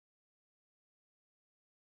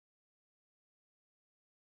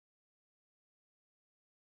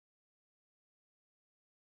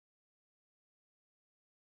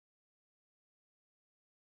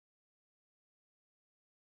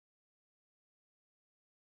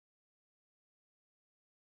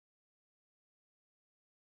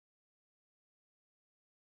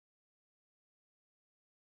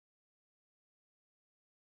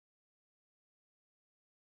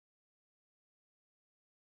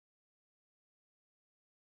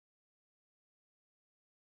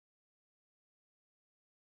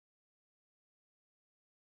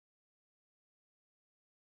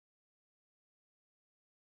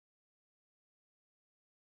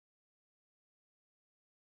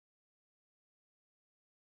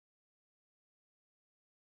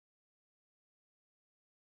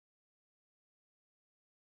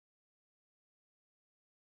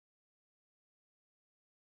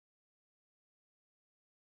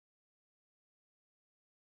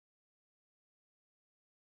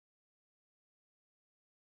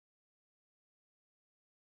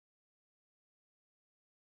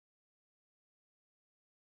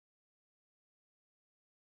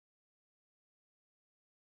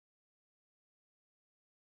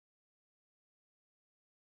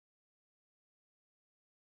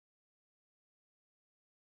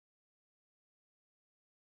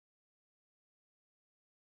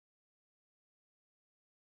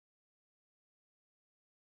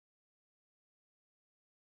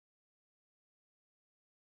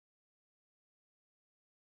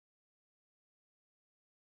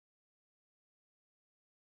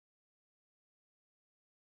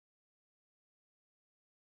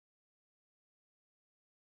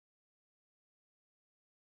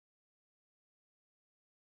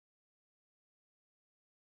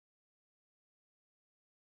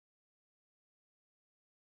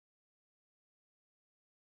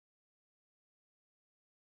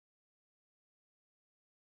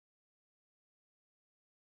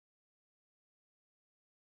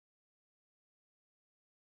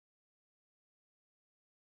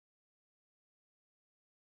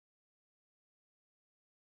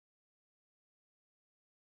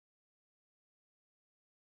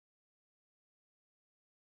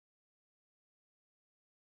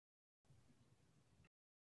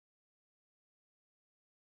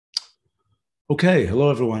Okay, hello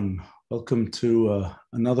everyone. Welcome to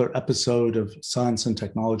another episode of Science and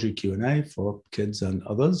Technology Q&A for kids and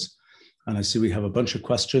others. And I see we have a bunch of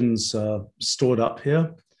questions stored up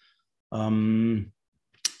here.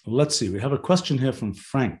 Let's see, we have a question here from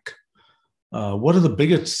Frank. What are the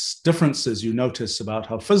biggest differences you notice about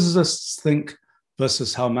how physicists think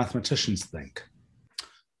versus how mathematicians think?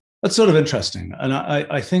 That's sort of interesting. And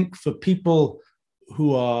I think for people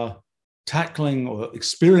who are tackling or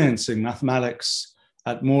experiencing mathematics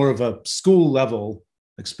at more of a school level,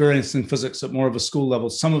 experiencing physics at more of a school level,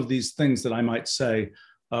 some of these things that I might say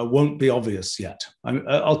won't be obvious yet.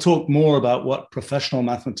 I'll talk more about what professional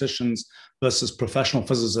mathematicians versus professional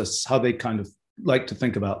physicists, how they kind of like to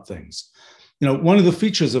think about things. You know, one of the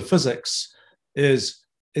features of physics is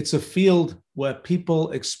it's a field where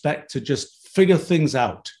people expect to just figure things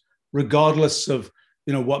out, regardless of,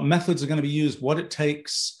 you know, what methods are going to be used, what it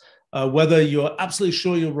takes, whether you're absolutely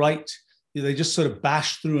sure you're right. They just sort of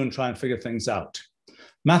bash through and try and figure things out.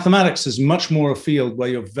 Mathematics is much more a field where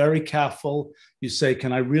you're very careful. You say,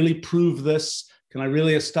 can I really prove this? Can I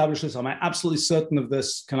really establish this? Am I absolutely certain of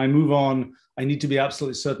this? Can I move on? I need to be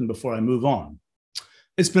absolutely certain before I move on.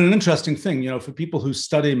 It's been an interesting thing, you know, for people who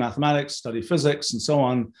study mathematics, study physics, and so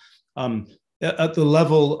on, at the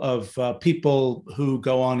level of people who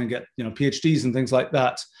go on and get, you know, PhDs and things like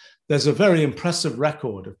that. There's a very impressive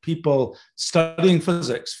record of people studying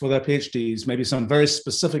physics for their PhDs, maybe some very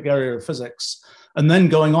specific area of physics, and then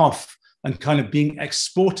going off and kind of being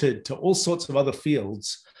exported to all sorts of other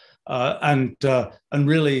fields and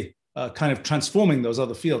really kind of transforming those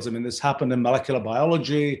other fields. I mean, this happened in molecular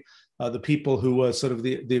biology. The people who were sort of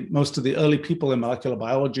most of the early people in molecular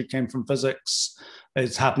biology came from physics.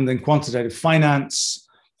 It's happened in quantitative finance.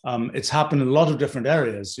 It's happened in a lot of different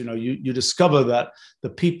areas. You know, you discover that the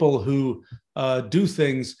people who do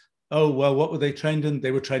things, oh, well, what were they trained in? They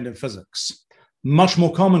were trained in physics. Much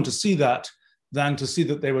more common to see that than to see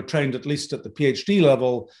that they were trained, at least at the PhD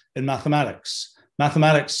level, in mathematics.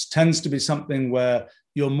 Mathematics tends to be something where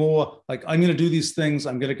you're more like, I'm going to do these things.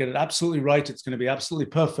 I'm going to get it absolutely right. It's going to be absolutely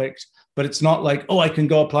perfect. But it's not like, oh, I can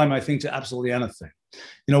go apply my thing to absolutely anything.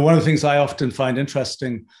 You know, one of the things I often find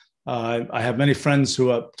interesting, I have many friends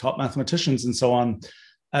who are top mathematicians and so on.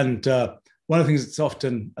 And one of the things that's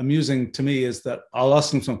often amusing to me is that I'll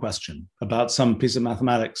ask them some question about some piece of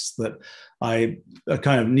mathematics that I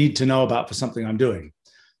kind of need to know about for something I'm doing.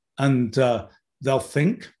 And they'll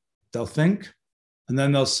think, and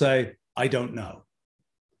then they'll say, I don't know.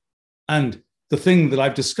 And the thing that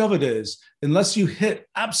I've discovered is, unless you hit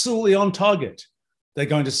absolutely on target, they're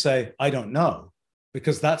going to say, I don't know,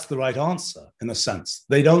 because that's the right answer in a sense.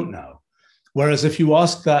 They don't know. Whereas if you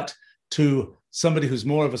ask that to somebody who's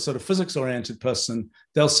more of a sort of physics-oriented person,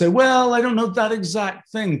 they'll say, well, I don't know that exact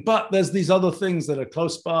thing, but there's these other things that are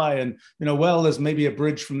close by. And, you know, well, there's maybe a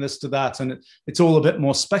bridge from this to that. And it's all a bit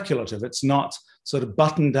more speculative. It's not sort of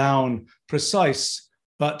buttoned down precise,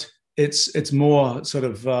 but it's more sort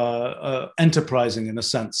of enterprising in a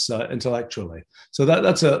sense, intellectually. So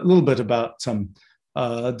that's a little bit about some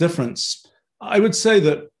difference. I would say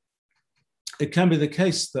that it can be the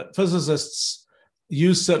case that physicists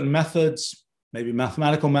use certain methods, maybe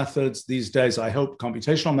mathematical methods these days, I hope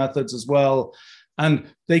computational methods as well. And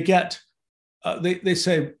they get, they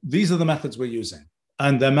say, these are the methods we're using.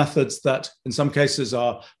 And they're methods that in some cases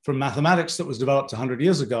are from mathematics that was developed 100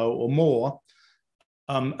 years ago or more.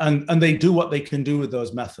 And they do what they can do with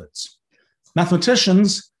those methods.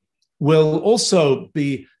 Mathematicians will also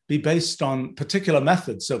be based on particular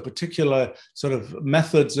methods, so particular sort of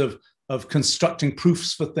methods of constructing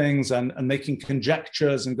proofs for things and making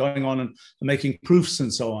conjectures and going on and making proofs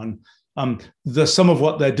and so on. Some of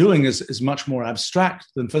what they're doing is much more abstract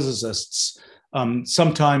than physicists.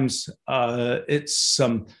 Sometimes I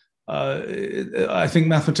think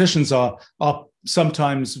mathematicians are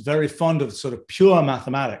sometimes very fond of sort of pure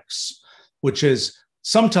mathematics, which is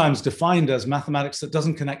sometimes defined as mathematics that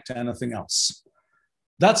doesn't connect to anything else.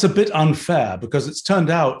 That's a bit unfair because it's turned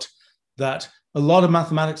out that a lot of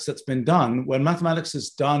mathematics that's been done, when mathematics is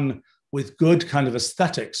done with good kind of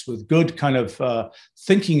aesthetics, with good kind of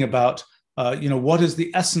thinking about, you know, what is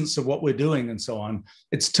the essence of what we're doing and so on,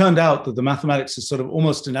 it's turned out that the mathematics is sort of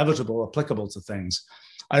almost inevitable, applicable to things.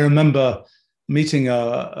 I remember meeting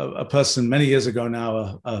a person many years ago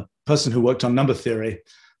now, a person who worked on number theory,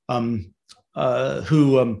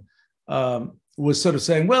 who was sort of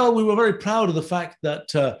saying, well, we were very proud of the fact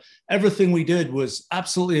that everything we did was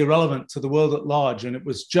absolutely irrelevant to the world at large. And it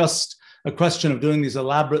was just a question of doing these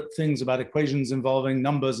elaborate things about equations involving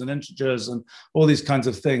numbers and integers and all these kinds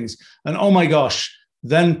of things. And oh my gosh,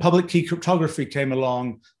 then public key cryptography came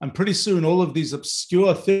along. And pretty soon all of these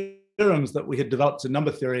obscure theories theorems that we had developed in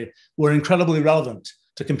number theory were incredibly relevant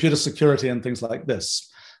to computer security and things like this.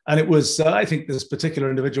 And it was, I think this particular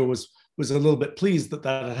individual was a little bit pleased that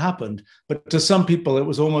that had happened. But to some people, it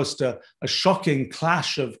was almost a shocking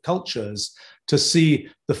clash of cultures to see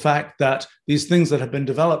the fact that these things that have been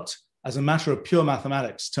developed as a matter of pure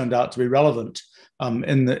mathematics turned out to be relevant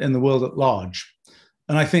in the world at large.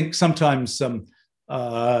 And I think sometimes,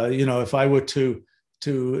 if I were to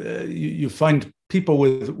you find people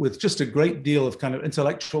with just a great deal of kind of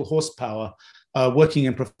intellectual horsepower working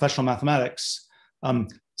in professional mathematics.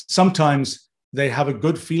 Sometimes they have a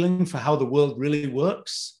good feeling for how the world really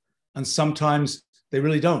works, and sometimes they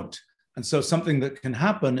really don't. And so something that can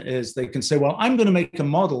happen is they can say, well, I'm going to make a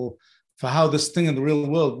model for how this thing in the real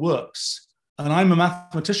world works. And I'm a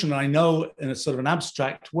mathematician, and I know in a sort of an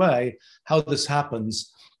abstract way how this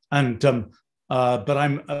happens. And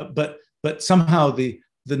but somehow the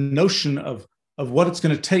notion of what it's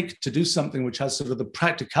going to take to do something which has sort of the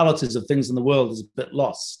practicalities of things in the world is a bit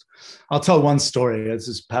lost. I'll tell one story. This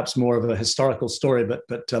is perhaps more of a historical story,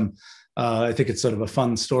 but I think it's sort of a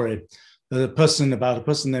fun story. About a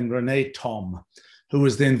person named René Thom, who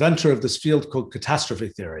was the inventor of this field called catastrophe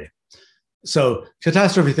theory. So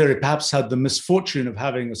catastrophe theory perhaps had the misfortune of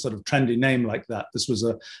having a sort of trendy name like that. This was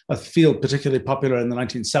a field particularly popular in the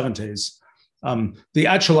 1970s. The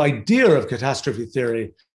actual idea of catastrophe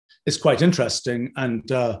theory is quite interesting and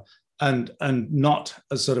not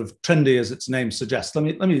as sort of trendy as its name suggests.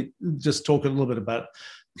 Let me just talk a little bit about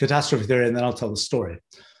catastrophe theory, and then I'll tell the story.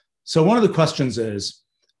 So one of the questions is,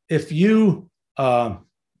 if you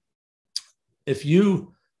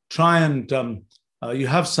try and you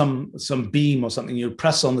have some beam or something, you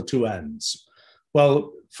press on the two ends.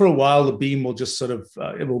 Well, for a while, the beam will just sort of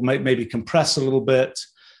it will maybe compress a little bit.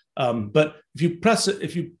 But if you press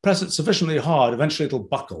it sufficiently hard, eventually it'll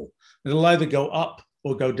buckle. It'll either go up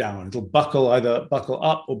or go down. It'll either buckle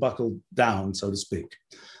up or buckle down, so to speak.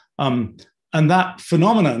 And that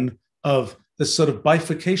phenomenon of this sort of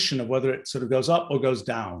bifurcation of whether it sort of goes up or goes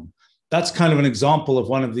down, that's kind of an example of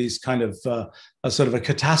one of these kind of a sort of a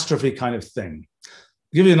catastrophe kind of thing.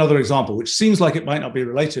 I'll give you another example, which seems like it might not be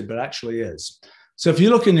related, but actually is. So if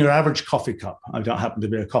you look in your average coffee cup, I don't happen to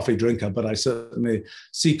be a coffee drinker, but I certainly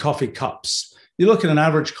see coffee cups. You look at an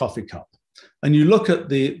average coffee cup and you look at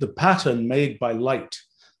the pattern made by light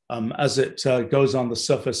as it goes on the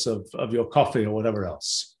surface of your coffee or whatever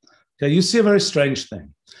else. Okay, you see a very strange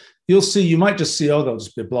thing. You might just see, oh, there'll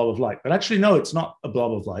just be a blob of light. But actually, no, it's not a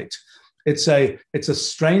blob of light. It's a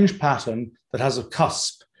strange pattern that has a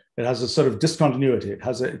cusp. It has a sort of discontinuity.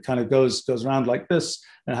 It kind of goes around like this,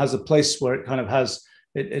 and it has a place where it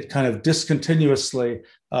kind of discontinuously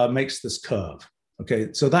makes this curve. Okay,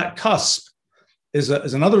 so that cusp is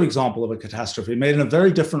another example of a catastrophe made in a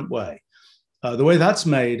very different way. The way that's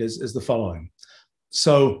made is the following.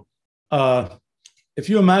 So if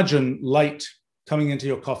you imagine light coming into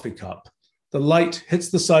your coffee cup, the light hits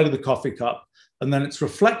the side of the coffee cup, and then it's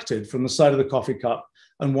reflected from the side of the coffee cup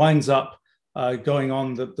and winds up going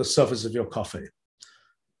on the surface of your coffee.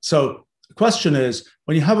 So the question is,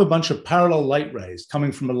 when you have a bunch of parallel light rays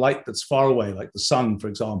coming from a light that's far away, like the sun, for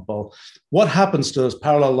example, what happens to those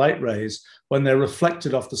parallel light rays when they're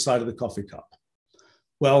reflected off the side of the coffee cup?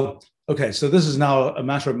 Well, okay, so this is now a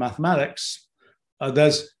matter of mathematics.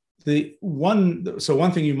 One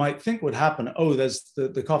thing you might think would happen, there's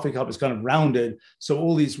the coffee cup is kind of rounded, so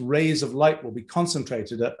all these rays of light will be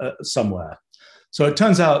concentrated somewhere. So it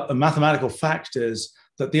turns out a mathematical fact is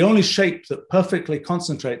that the only shape that perfectly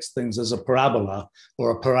concentrates things is a parabola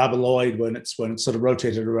or a paraboloid when it's sort of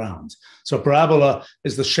rotated around. So a parabola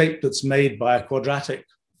is the shape that's made by a quadratic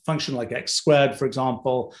function like x squared, for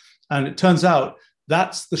example. And it turns out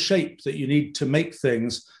that's the shape that you need to make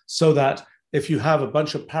things so that if you have a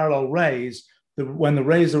bunch of parallel rays, when the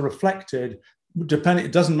rays are reflected,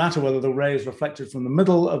 it doesn't matter whether the ray is reflected from the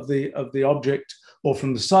middle of the object or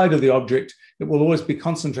from the side of the object, it will always be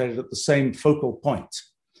concentrated at the same focal point.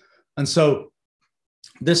 And so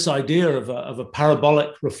this idea of a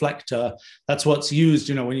parabolic reflector, that's what's used,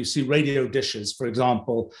 when you see radio dishes, for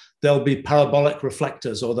example, there'll be parabolic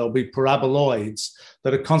reflectors or there'll be paraboloids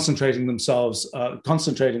that are concentrating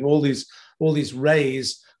all these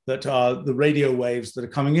rays that are the radio waves that are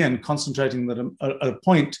coming in, concentrating them at a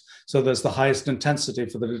point so there's the highest intensity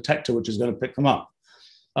for the detector, which is going to pick them up.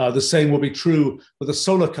 The same will be true with a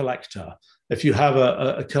solar collector. If you have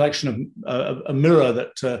a collection of a mirror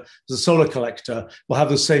that is a solar collector, will have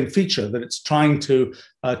the same feature, that it's trying to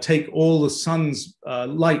take all the sun's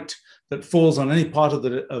light that falls on any part of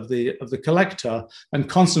the collector and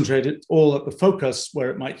concentrate it all at the focus where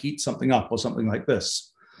it might heat something up or something like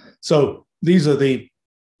this. So these are the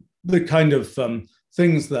the kind of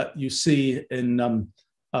things that you see in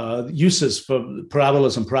uses for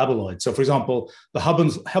parabolas and paraboloids. So, for example, the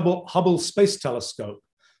Hubble Space Telescope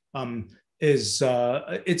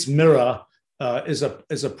its mirror is a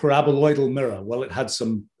paraboloidal mirror. Well, it had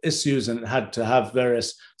some issues and it had to have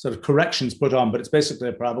various sort of corrections put on, but it's basically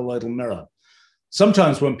a paraboloidal mirror.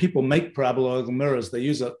 Sometimes when people make paraboloidal mirrors, they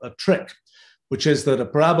use a trick, which is that a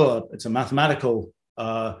parabola, it's a mathematical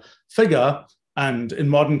figure. And in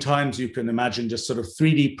modern times, you can imagine just sort of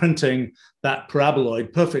 3D printing that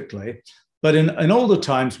paraboloid perfectly. But in older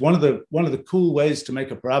times, one of the cool ways to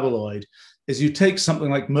make a paraboloid is you take something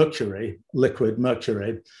like mercury, liquid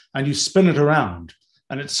mercury, and you spin it around.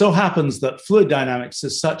 And it so happens that fluid dynamics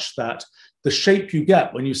is such that the shape you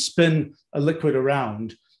get when you spin a liquid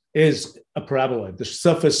around is a paraboloid. The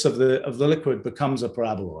surface of the liquid becomes a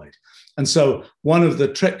paraboloid. And so one of the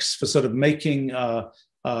tricks for sort of making,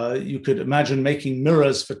 you could imagine making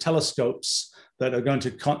mirrors for telescopes that are going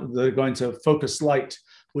to focus light,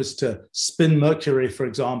 was to spin mercury, for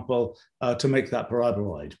example, to make that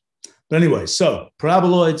paraboloid. But anyway, so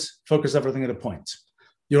paraboloids focus everything at a point.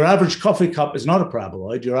 Your average coffee cup is not a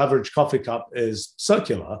paraboloid. Your average coffee cup is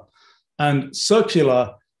circular, and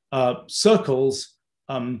circular circles,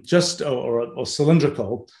 or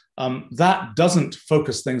cylindrical, that doesn't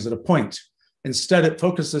focus things at a point. Instead, it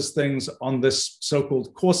focuses things on this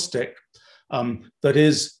so-called caustic that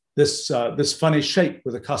is this funny shape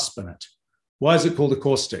with a cusp in it. Why is it called a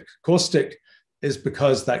caustic? Caustic is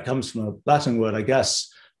because that comes from a Latin word, I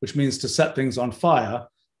guess, which means to set things on fire,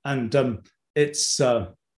 and I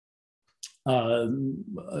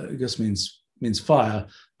guess means fire.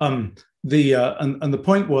 And the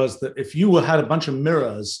point was that if you had a bunch of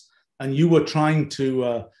mirrors and you were trying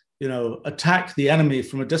to attack the enemy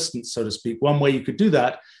from a distance, so to speak, one way you could do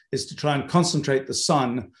that is to try and concentrate the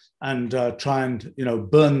sun and try and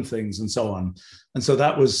burn things and so on. And so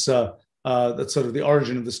that was that's sort of the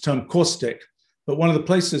origin of this term caustic. But one of the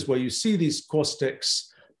places where you see these caustics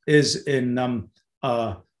is in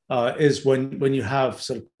is when you have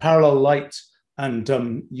sort of parallel light and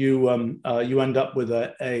you end up with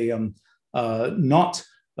a knot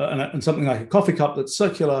and something like a coffee cup that's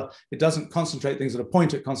circular. It doesn't concentrate things at a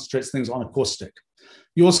point, it concentrates things on a caustic.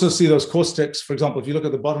 You also see those caustics, for example, if you look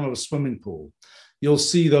at the bottom of a swimming pool, you'll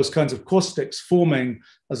see those kinds of caustics forming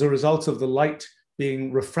as a result of the light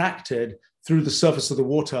being refracted through the surface of the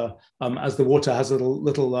water as the water has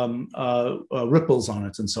little ripples on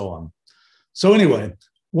it and so on. So anyway,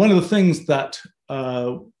 one of the things that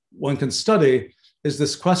one can study is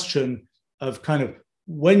this question of kind of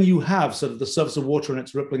when you have sort of the surface of water and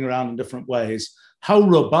it's rippling around in different ways, how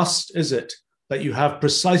robust is it that you have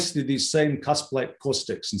precisely these same cusp-like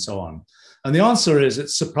caustics and so on? And the answer is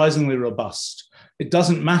it's surprisingly robust. It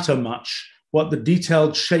doesn't matter much what the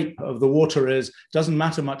detailed shape of the water is. It doesn't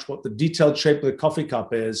matter much what the detailed shape of the coffee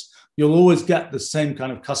cup is. You'll always get the same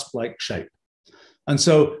kind of cusp-like shape. And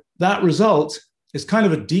so that result is kind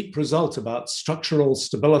of a deep result about structural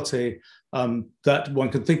stability that one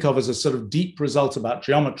can think of as a sort of deep result about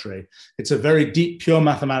geometry. It's a very deep, pure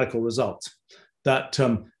mathematical result that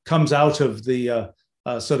comes out of the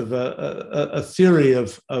sort of a theory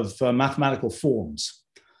of mathematical forms.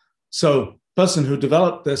 So the person who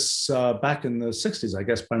developed this back in the 60s, I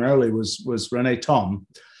guess, primarily was René Thom.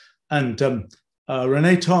 And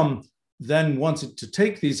René Thom then wanted to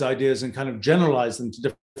take these ideas and kind of generalize them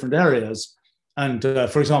to different areas. And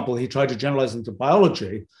for example, he tried to generalize them to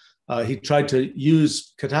biology. He tried to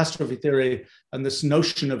use catastrophe theory and this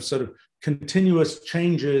notion of sort of continuous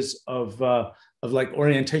changes of like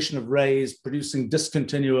orientation of rays producing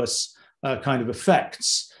discontinuous kind of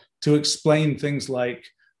effects to explain things like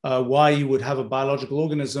why you would have a biological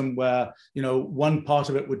organism where one part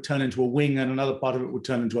of it would turn into a wing and another part of it would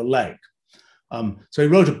turn into a leg. So he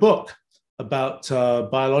wrote a book about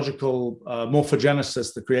biological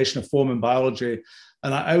morphogenesis, the creation of form in biology.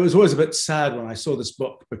 And I was always a bit sad when I saw this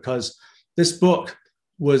book, because this book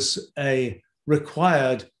was a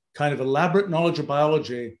required kind of elaborate knowledge of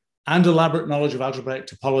biology and elaborate knowledge of algebraic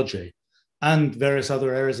topology and various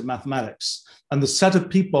other areas of mathematics. And the set of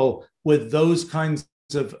people with those kinds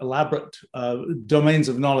of elaborate domains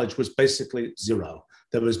of knowledge was basically zero.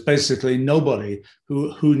 There was basically nobody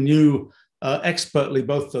who knew expertly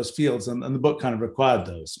both those fields, and the book kind of required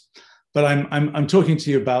those. But I'm talking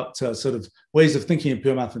to you about sort of ways of thinking of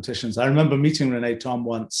pure mathematicians. I remember meeting René Thom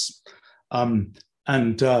once, and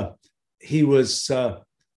he was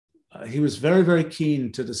very, very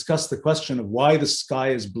keen to discuss the question of why the sky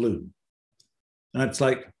is blue. And it's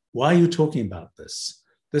like, why are you talking about this?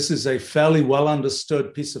 this is a fairly well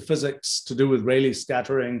understood piece of physics to do with Rayleigh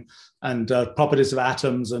scattering and properties of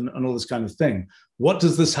atoms and all this kind of thing. What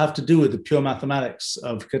does this have to do with the pure mathematics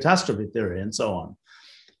of catastrophe theory and so on?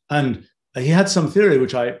 And he had some theory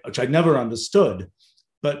which I never understood,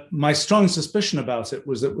 but my strong suspicion about it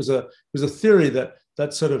was it was a theory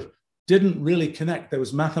that sort of didn't really connect. There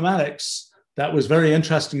was mathematics that was very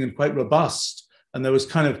interesting and quite robust, and there was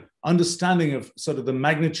kind of understanding of sort of the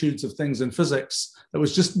magnitudes of things in physics that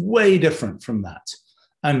was just way different from that.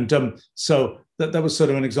 And so that was sort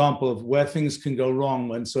of an example of where things can go wrong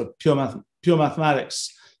when sort of pure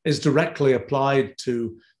mathematics is directly applied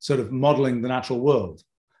to sort of modeling the natural world.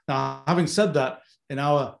 Now, having said that, in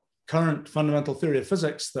our current fundamental theory of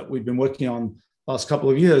physics that we've been working on the last couple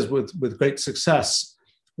of years with great success,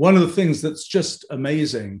 one of the things that's just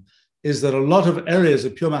amazing is that a lot of areas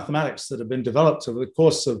of pure mathematics that have been developed over the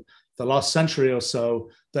course of the last century or so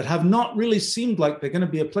that have not really seemed like they're going to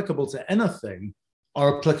be applicable to anything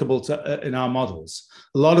are applicable to in our models.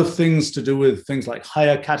 A lot of things to do with things like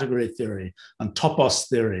higher category theory and topos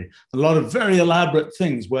theory, a lot of very elaborate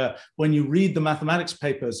things where when you read the mathematics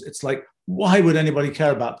papers, it's like, why would anybody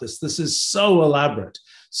care about this? This is so elaborate,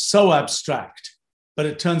 so abstract. But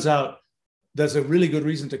it turns out there's a really good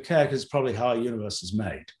reason to care because it's probably how our universe is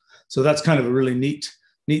made. So that's kind of a really neat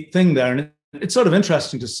thing there. And it's sort of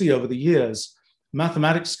interesting to see over the years,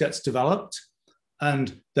 mathematics gets developed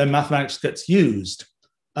and then mathematics gets used.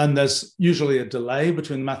 And there's usually a delay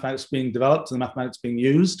between the mathematics being developed and the mathematics being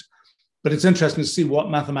used. But it's interesting to see what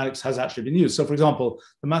mathematics has actually been used. So for example,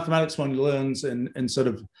 the mathematics one learns in sort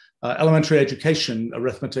of elementary education,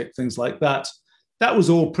 arithmetic, things like that, that was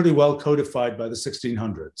all pretty well codified by the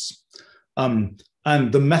 1600s.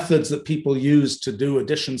 And the methods that people use to do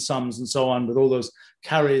addition sums and so on with all those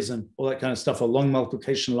carries and all that kind of stuff, or long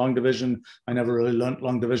multiplication, long division. I never really learned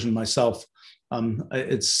long division myself. But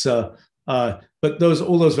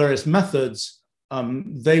all those various methods,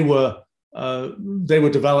 they were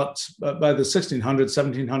developed by the 1600s,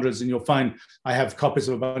 1700s, and you'll find I have copies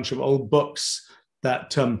of a bunch of old books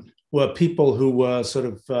that were people who were sort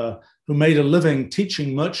of who made a living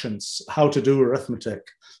teaching merchants how to do arithmetic.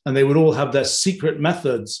 And they would all have their secret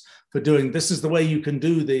methods for doing, this is the way you can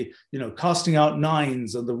do the, casting out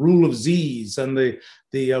nines and the rule of Z's and the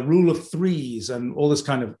rule of threes and all this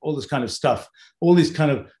kind of stuff, all these kind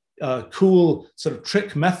of cool sort of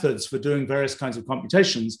trick methods for doing various kinds of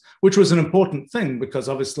computations, which was an important thing because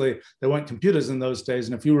obviously there weren't computers in those days.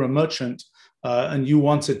 And if you were a merchant and you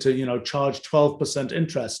wanted to, charge 12%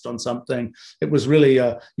 interest on something, it was really,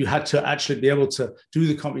 you had to actually be able to do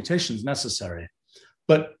the computations necessary.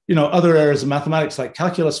 But other areas of mathematics, like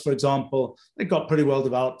calculus, for example, it got pretty well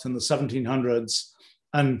developed in the 1700s,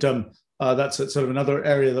 and that's sort of another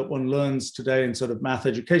area that one learns today in sort of math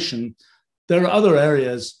education. There are other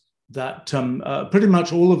areas that pretty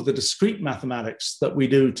much all of the discrete mathematics that we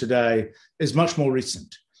do today is much more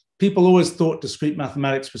recent. People always thought discrete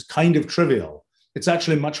mathematics was kind of trivial. It's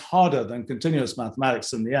actually much harder than continuous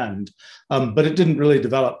mathematics in the end, but it didn't really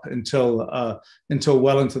develop until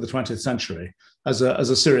well into the 20th century as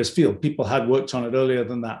a serious field. People had worked on it earlier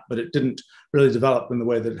than that, but it didn't really develop in the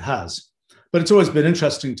way that it has. But it's always been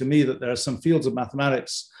interesting to me that there are some fields of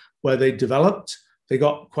mathematics where they developed, they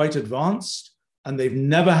got quite advanced, and they've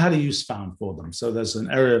never had a use found for them. So there's an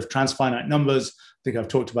area of transfinite numbers. I think I've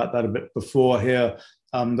talked about that a bit before here.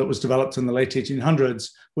 That was developed in the late 1800s,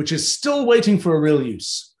 which is still waiting for a real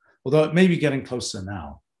use, although it may be getting closer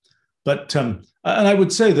now. But and I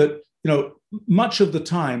would say that much of the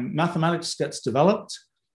time mathematics gets developed,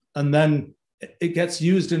 and then it gets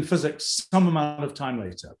used in physics some amount of time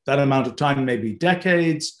later. That amount of time may be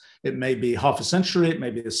decades, it may be half a century, it may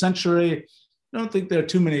be a century. I don't think there are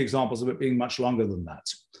too many examples of it being much longer than that.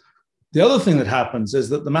 The other thing that happens is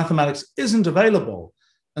that the mathematics isn't available,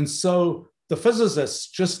 and so the physicists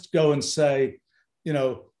just go and say,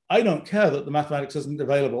 I don't care that the mathematics isn't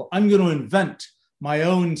available. I'm going to invent my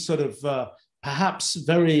own sort of perhaps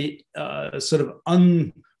very sort of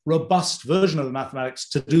unrobust version of the mathematics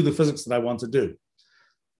to do the physics that I want to do.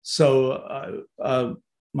 So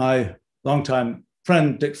my longtime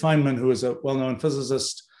friend, Dick Feynman, who is a well-known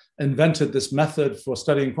physicist, invented this method for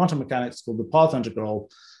studying quantum mechanics called the path integral.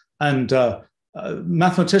 And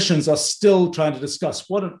mathematicians are still trying to discuss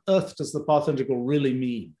what on earth does the path integral really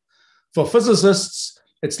mean. For physicists,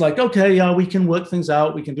 it's like, okay, yeah, we can work things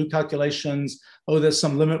out. We can do calculations. Oh, there's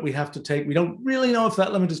some limit we have to take. We don't really know if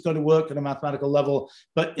that limit is going to work at a mathematical level,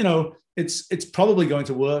 but it's probably going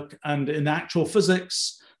to work. And in actual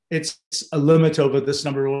physics, it's a limit over this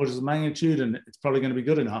number of orders of magnitude, and it's probably going to be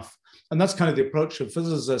good enough. And that's kind of the approach of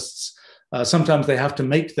physicists. Sometimes they have to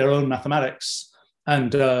make their own mathematics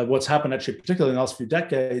And what's happened actually, particularly in the last few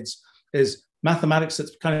decades, is mathematics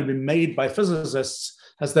that's kind of been made by physicists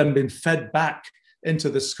has then been fed back into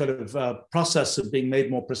this kind of process of being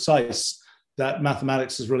made more precise that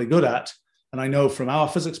mathematics is really good at. And I know from our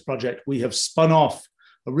physics project, we have spun off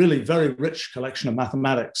a really very rich collection of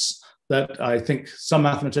mathematics that I think some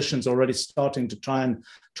mathematicians are already starting to try and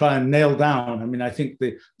nail down. I mean, I think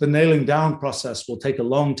the nailing down process will take a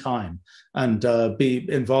long time and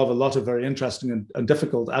involve a lot of very interesting and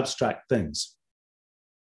difficult abstract things.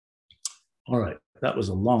 All right, that was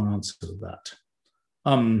a long answer to that.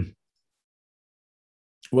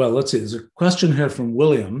 Well, let's see, there's a question here from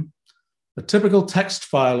William. A typical text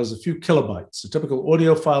file is a few kilobytes, a typical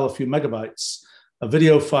audio file, a few megabytes, a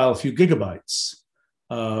video file, a few gigabytes.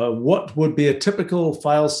 What would be a typical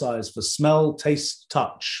file size for smell, taste,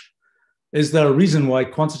 touch? Is there a reason why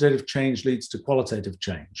quantitative change leads to qualitative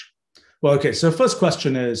change? Well, okay, so first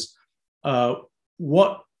question is,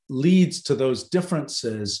 what leads to those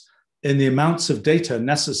differences in the amounts of data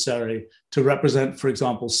necessary to represent, for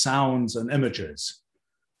example, sounds and images?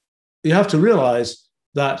 You have to realize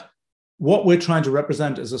that what we're trying to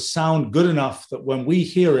represent is a sound good enough that when we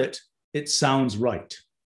hear it, it sounds right.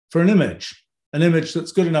 For an image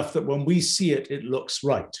that's good enough that when we see it, it looks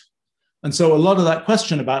right. And so a lot of that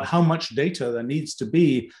question about how much data there needs to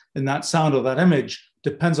be in that sound or that image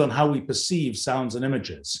depends on how we perceive sounds and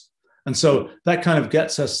images. And so that kind of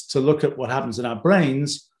gets us to look at what happens in our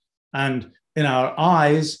brains. And in our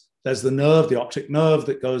eyes, there's the nerve, the optic nerve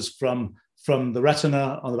that goes from the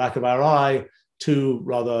retina on the back of our eye to,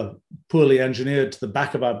 rather poorly engineered, to the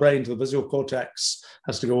back of our brain, to the visual cortex,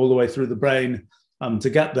 has to go all the way through the brain to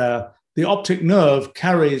get there. The optic nerve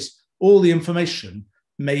carries all the information,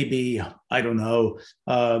 maybe, I don't know,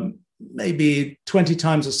 maybe 20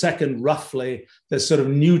 times a second, roughly. There's sort of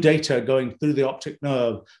new data going through the optic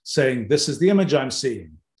nerve saying, this is the image I'm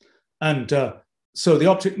seeing. And so the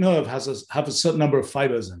optic nerve have a certain number of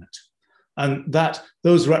fibers in it. And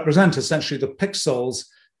those represent essentially the pixels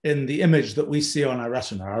in the image that we see on our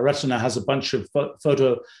retina. Our retina has a bunch of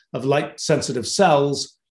light-sensitive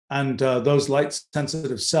cells, and those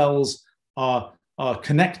light-sensitive cells are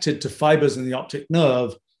connected to fibers in the optic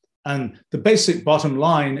nerve. And the basic bottom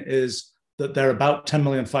line is that there are about 10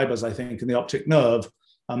 million fibers, I think, in the optic nerve.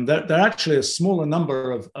 They're actually a smaller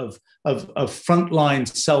number of frontline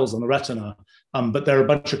cells on the retina, but there are a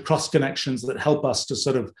bunch of cross connections that help us to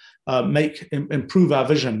sort of improve our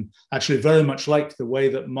vision, actually very much like the way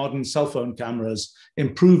that modern cell phone cameras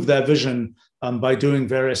improve their vision by doing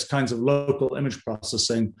various kinds of local image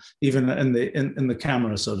processing, even in the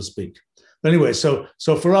camera, so to speak. But anyway, so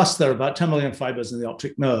for us, there are about 10 million fibers in the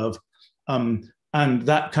optic nerve. And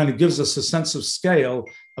that kind of gives us a sense of scale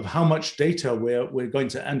of how much data we're going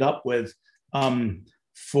to end up with from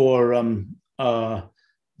our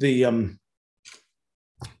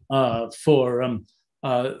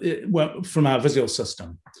visual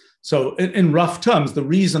system. So in rough terms, the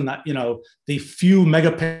reason that the few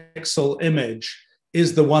megapixel image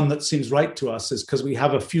is the one that seems right to us is because we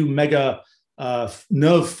have a few mega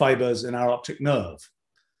nerve fibers in our optic nerve.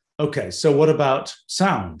 Okay, so what about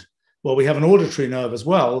sound? Well, we have an auditory nerve as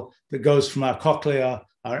well that goes from our cochlea,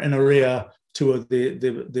 our inner ear, to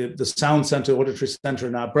the sound center, auditory center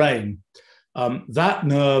in our brain. That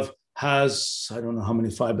nerve has, I don't know how many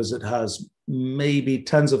fibers it has, maybe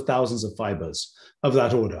tens of thousands of fibers of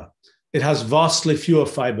that order. It has vastly fewer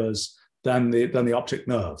fibers than the optic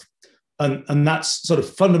nerve. And that's sort of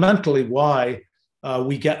fundamentally why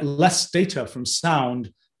we get less data from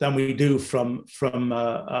sound than we do from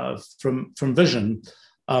vision.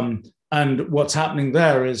 And what's happening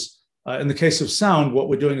there is, in the case of sound, what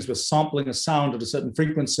we're doing is we're sampling a sound at a certain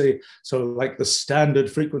frequency. So like the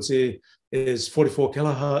standard frequency is 44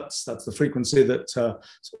 kilohertz. That's the frequency that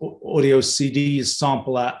audio CDs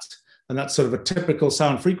sample at. And that's sort of a typical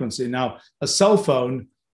sound frequency. Now, a cell phone,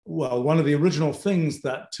 well, one of the original things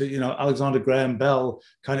that Alexander Graham Bell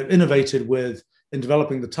kind of innovated with in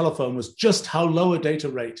developing the telephone was just how low a data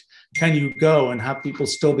rate can you go and have people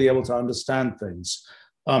still be able to understand things.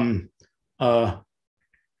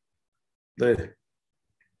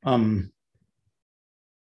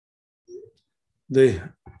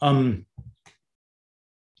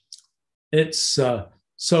 It's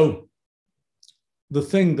so the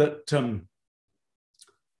thing that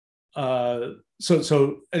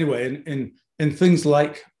so anyway, in things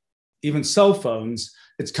like even cell phones,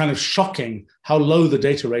 it's kind of shocking how low the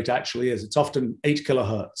data rate actually is. It's often 8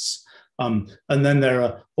 kilohertz. And then there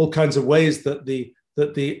are all kinds of ways that the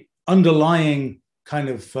underlying kind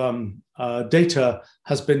of data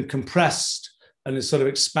has been compressed and is sort of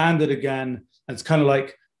expanded again. And it's kind of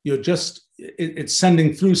like you're just it's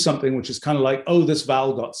sending through something which is kind of like, oh, this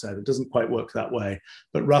vowel got said. It doesn't quite work that way,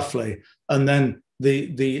 but roughly. And then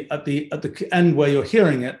at the end where you're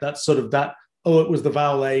hearing it, that's sort of that, oh, it was the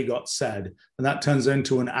vowel A got said, and that turns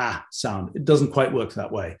into an ah sound. It doesn't quite work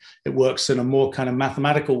that way. It works in a more kind of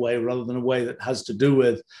mathematical way rather than a way that has to do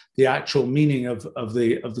with the actual meaning of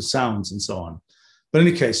the sounds and so on. But in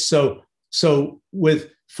any case, so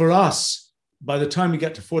for us, by the time you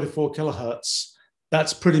get to 44 kilohertz,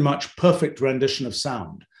 that's pretty much perfect rendition of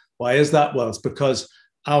sound. Why is that? Well, it's because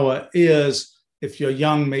our ears, if you're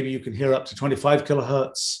young, maybe you can hear up to 25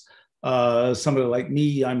 kilohertz. Somebody like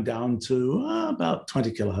me, I'm down to about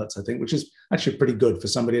 20 kilohertz, I think, which is actually pretty good for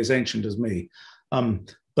somebody as ancient as me,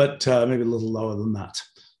 but maybe a little lower than that.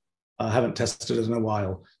 I haven't tested it in a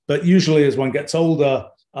while. But usually as one gets older,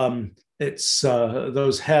 it's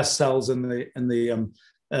those hair cells in the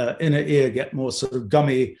inner ear get more sort of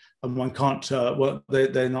gummy, and one can't, well,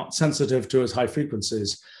 they're not sensitive to as high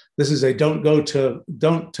frequencies. This is a don't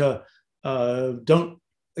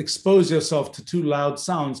expose yourself to too loud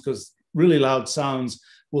sounds, because really loud sounds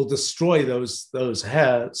will destroy those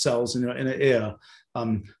hair cells in your inner ear,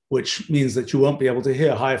 which means that you won't be able to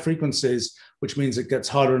hear higher frequencies, which means it gets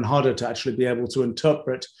harder and harder to actually be able to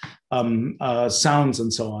interpret sounds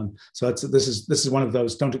and so on. So this is one of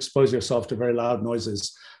those don't expose yourself to very loud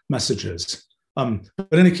noises messages. But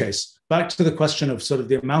in any case, back to the question of sort of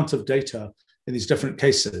the amount of data in these different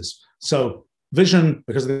cases. So vision,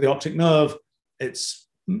 because of the optic nerve, it's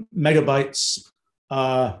megabytes.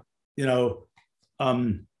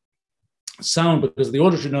 Sound, because of the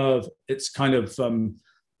auditory nerve, it's kind of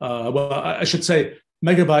well, I should say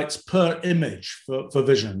megabytes per image for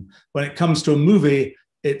vision. When it comes to a movie,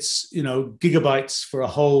 it's gigabytes for a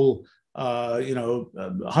whole,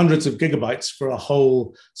 hundreds of gigabytes for a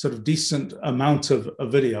whole sort of decent amount of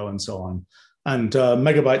video and so on, and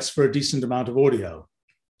megabytes for a decent amount of audio.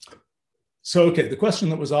 So, okay, the question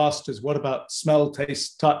that was asked is, what about smell,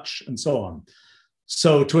 taste, touch, and so on?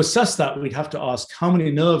 So to assess that, we'd have to ask how many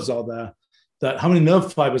nerves are there, how many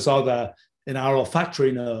nerve fibers are there in our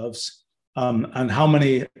olfactory nerves, and how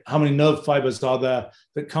many nerve fibers are there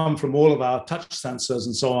that come from all of our touch sensors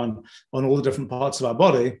and so on all the different parts of our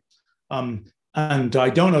body. And I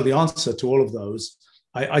don't know the answer to all of those.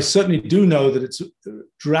 I certainly do know that it's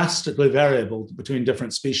drastically variable between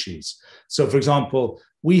different species. So for example,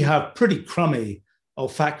 we have pretty crummy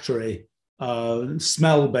olfactory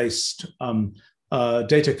smell-based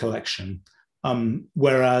data collection,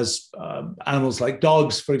 whereas animals like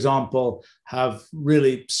dogs, for example, have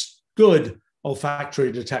really good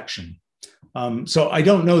olfactory detection. So I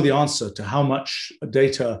don't know the answer to how much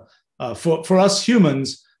data. For us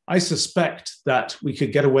humans, I suspect that we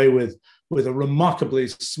could get away with a remarkably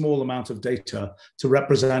small amount of data to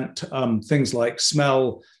represent things like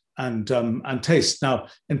smell and taste. Now,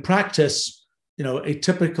 in practice, a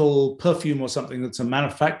typical perfume or something that's a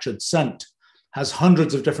manufactured scent has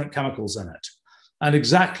hundreds of different chemicals in it. And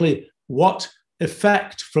exactly what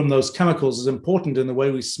effect from those chemicals is important in the way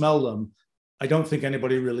we smell them, I don't think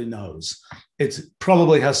anybody really knows. It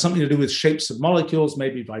probably has something to do with shapes of molecules,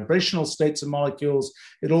 maybe vibrational states of molecules.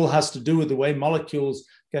 It all has to do with the way molecules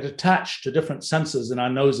get attached to different sensors in our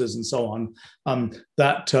noses and so on,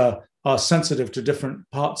 that are sensitive to different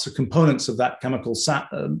parts or components of that chemical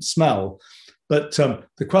smell. But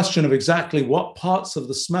the question of exactly what parts of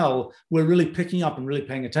the smell we're really picking up and really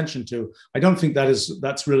paying attention to, I don't think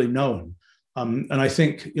that's really known. And I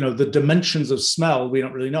think, the dimensions of smell, we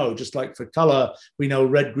don't really know. Just like for color, we know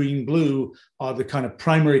red, green, blue are the kind of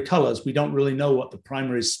primary colors. We don't really know what the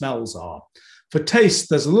primary smells are. For taste,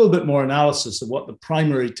 there's a little bit more analysis of what the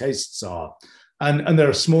primary tastes are. And there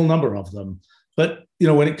are a small number of them. But,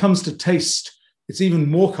 when it comes to taste, it's even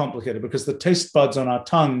more complicated because the taste buds on our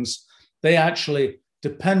tongues, they actually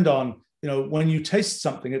depend on, when you taste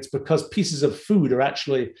something, it's because pieces of food are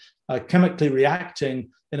actually chemically reacting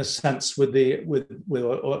in a sense with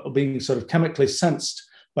or being sort of chemically sensed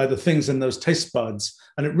by the things in those taste buds.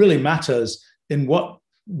 And it really matters in what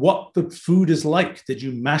the food is like. Did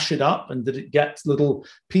you mash it up and did it get little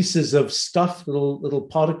pieces of stuff, little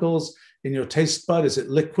particles in your taste bud? Is it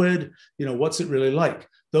liquid? What's it really like?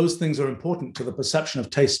 Those things are important to the perception of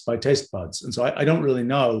taste by taste buds. And so I don't really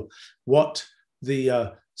know what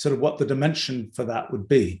the what the dimension for that would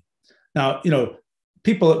be. Now,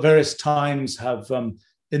 people at various times have,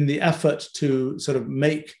 in the effort to sort of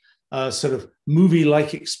make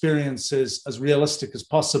movie-like experiences as realistic as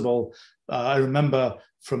possible. I remember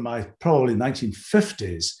from my probably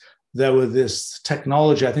 1950s, there were this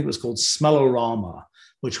technology, I think it was called smellorama,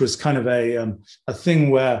 which was kind of a thing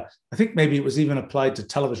where I think maybe it was even applied to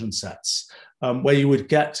television sets, where you would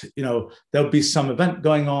get, there'll be some event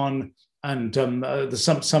going on, and there's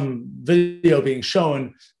some video being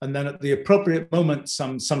shown, and then at the appropriate moment,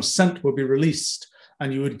 some scent will be released,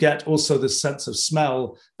 and you would get also this sense of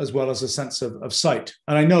smell as well as a sense of sight.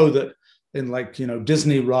 And I know that in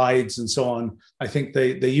Disney rides and so on, I think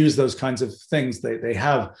they use those kinds of things.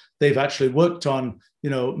 They've actually worked on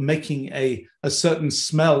making a certain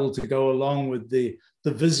smell to go along with the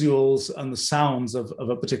visuals and the sounds of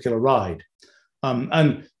a particular ride.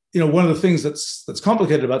 And one of the things that's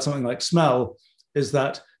complicated about something like smell is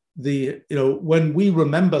that when we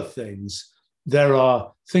remember things, there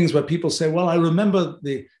are things where people say, well, I remember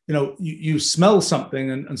you smell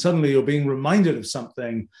something and suddenly you're being reminded of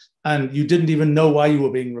something and you didn't even know why you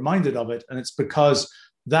were being reminded of it. And it's because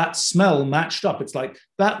that smell matched up. It's like,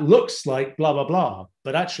 that looks like blah, blah, blah,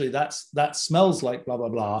 but actually that smells like blah, blah,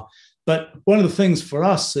 blah. But one of the things for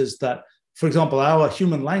us is that, for example, our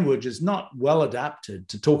human language is not well adapted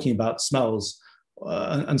to talking about smells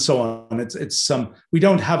and so on. It's we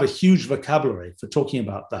don't have a huge vocabulary for talking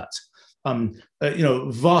about that.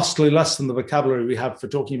 Vastly less than the vocabulary we have for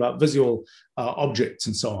talking about visual objects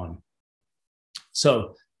and so on.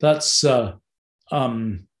 So that's,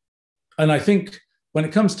 and I think when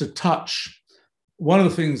it comes to touch, one of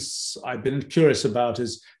the things I've been curious about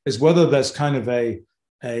is whether there's kind of there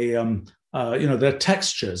are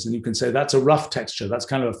textures, and you can say that's a rough texture, that's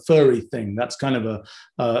kind of a furry thing, that's kind of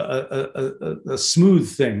a smooth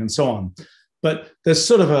thing, and so on. But there's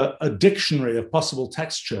sort of a dictionary of possible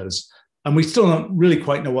textures, and we still don't really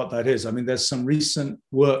quite know what that is. I mean, there's some recent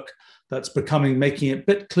work that's making it a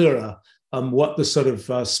bit clearer what the sort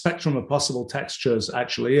of spectrum of possible textures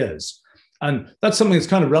actually is. And that's something that's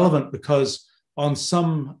kind of relevant because on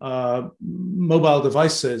some mobile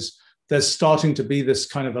devices, there's starting to be this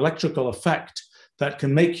kind of electrical effect that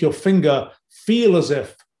can make your finger feel as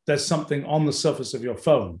if there's something on the surface of your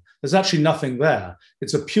phone. There's actually nothing there.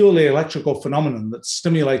 It's a purely electrical phenomenon that's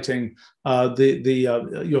stimulating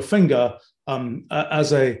your finger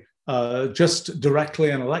as just directly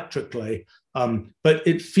and electrically. But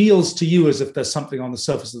it feels to you as if there's something on the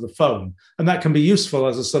surface of the phone. And that can be useful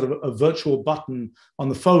as a sort of a virtual button on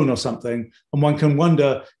the phone or something. And one can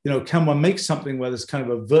wonder, can one make something where there's kind of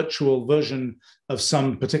a virtual version of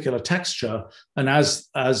some particular texture? And as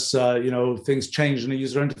things change in a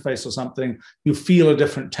user interface or something, you feel a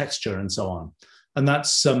different texture and so on. And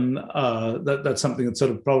that's that's something that's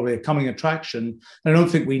sort of probably a coming attraction. And I don't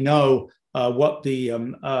think we know what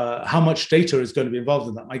how much data is going to be involved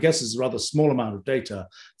in that. My guess is a rather small amount of data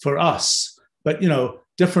for us, but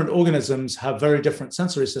different organisms have very different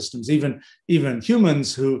sensory systems. Even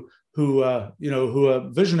humans who are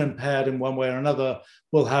vision impaired in one way or another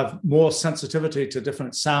will have more sensitivity to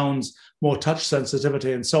different sounds, more touch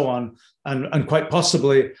sensitivity, and so on. And quite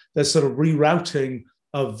possibly there's sort of rerouting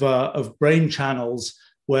of brain channels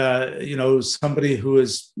where somebody who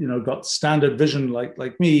has got standard vision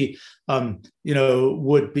like me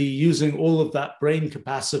would be using all of that brain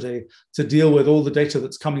capacity to deal with all the data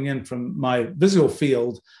that's coming in from my visual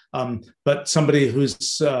field, but somebody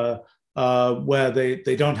who's where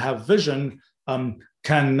they don't have vision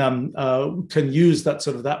can use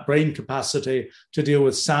that brain capacity to deal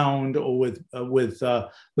with sound or with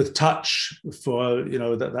touch. For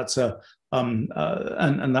that's that's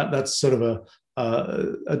sort of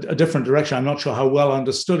a different direction. I'm not sure how well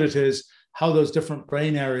understood it is, how those different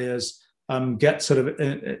brain areas get sort of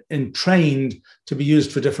entrained to be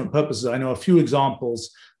used for different purposes. I know a few examples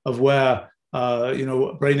of where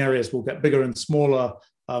brain areas will get bigger and smaller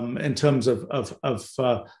in terms of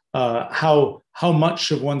how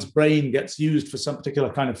much of one's brain gets used for some particular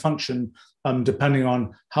kind of function, depending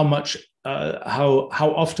on how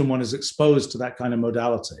often one is exposed to that kind of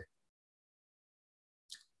modality.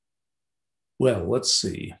 Well, let's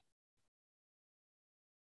see.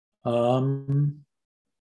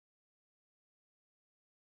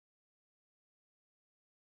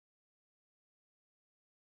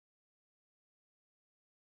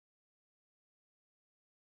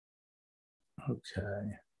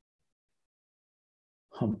 Okay.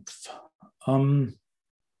 Humph.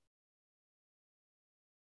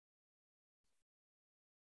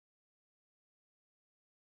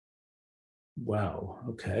 Wow.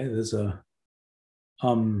 Okay. There's a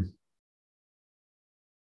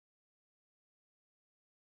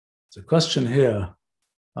question here.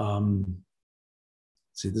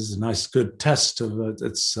 See, this is a nice, good test of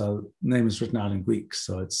its name is written out in Greek,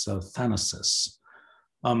 so it's Thanasis.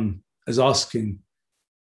 Is asking.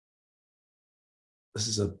 This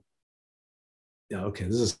is yeah, okay,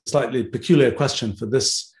 this is a slightly peculiar question for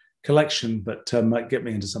this collection, but might get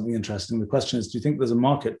me into something interesting. The question is, do you think there's a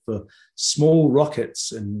market for small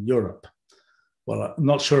rockets in Europe? Well, I'm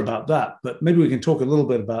not sure about that, but maybe we can talk a little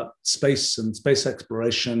bit about space and space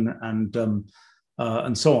exploration and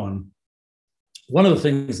so on. One of the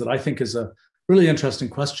things that I think is a really interesting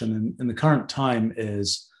question in the current time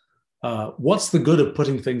is, what's the good of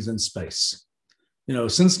putting things in space? You know,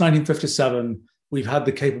 since 1957, we've had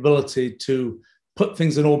the capability to put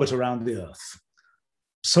things in orbit around the Earth.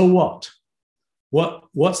 So what?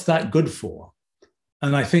 What's that good for?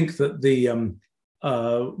 And I think that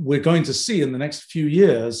we're going to see in the next few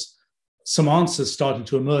years some answers starting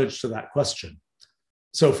to emerge to that question.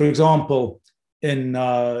 So, for example,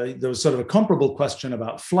 there was sort of a comparable question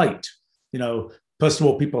about flight. You know, first of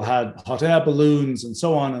all, people had hot air balloons and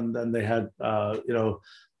so on, and then they had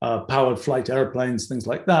powered flight airplanes, things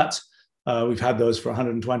like that. We've had those for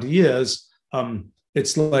 120 years.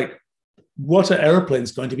 It's like, what are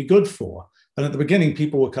airplanes going to be good for? And at the beginning,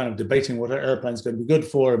 people were kind of debating what are airplanes going to be good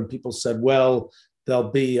for, and people said, well, they'll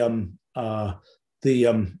be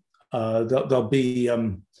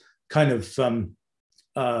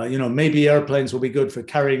maybe airplanes will be good for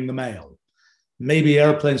carrying the mail. Maybe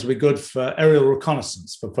airplanes will be good for aerial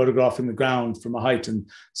reconnaissance, for photographing the ground from a height and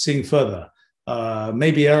seeing further.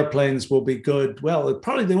 Maybe airplanes will be good. Well,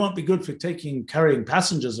 probably they won't be good for carrying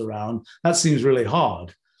passengers around. That seems really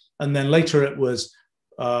hard. And then later it was,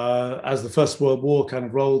 as the First World War kind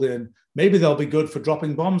of rolled in, maybe they'll be good for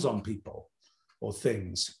dropping bombs on people or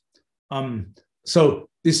things. So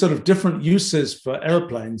these sort of different uses for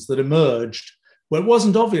airplanes that emerged where it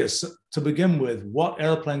wasn't obvious to begin with what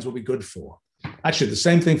airplanes will be good for. Actually, the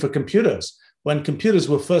same thing for computers. When computers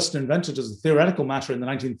were first invented as a theoretical matter in the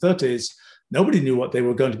 1930s, nobody knew what they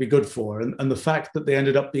were going to be good for. And the fact that they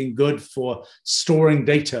ended up being good for storing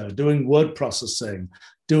data, doing word processing,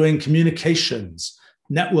 doing communications,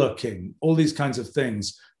 networking, all these kinds of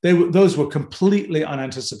things, those were completely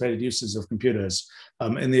unanticipated uses of computers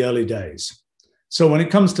in the early days. So when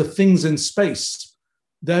it comes to things in space,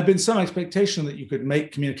 there had been some expectation that you could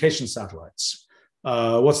make communication satellites.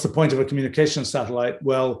 What's the point of a communication satellite?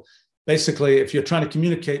 Well, basically, if you're trying to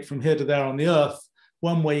communicate from here to there on the Earth,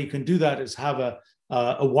 one way you can do that is have a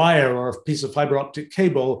wire or a piece of fiber optic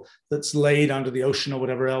cable that's laid under the ocean or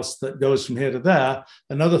whatever else that goes from here to there.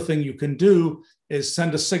 Another thing you can do is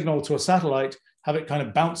send a signal to a satellite, have it kind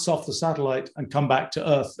of bounce off the satellite and come back to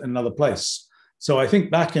Earth in another place. So I think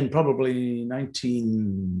back in probably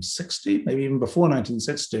 1960, maybe even before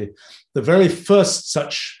 1960, the very first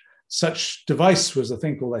such device was a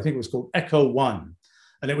thing called, I think it was called Echo 1.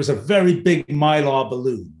 And it was a very big Mylar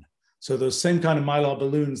balloon. So those same kind of Mylar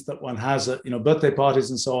balloons that one has at birthday parties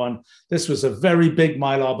and so on. This was a very big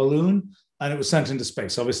Mylar balloon, and it was sent into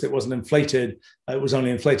space. Obviously, it wasn't inflated. It was only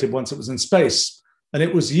inflated once it was in space. And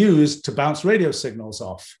it was used to bounce radio signals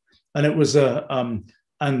off. And it was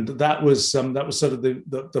that was sort of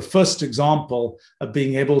the first example of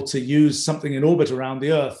being able to use something in orbit around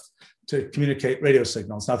the Earth to communicate radio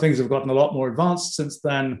signals. Now, things have gotten a lot more advanced since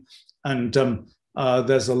then, and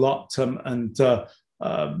there's a lot.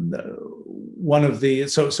 One of the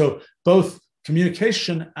so both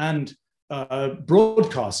communication and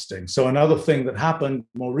broadcasting. So another thing that happened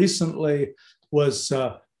more recently was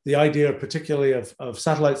the idea, particularly of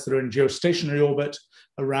satellites that are in geostationary orbit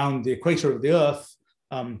around the equator of the Earth.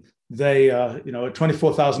 At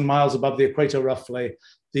 24,000 miles above the equator, roughly,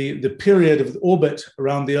 the period of orbit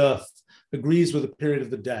around the Earth agrees with the period of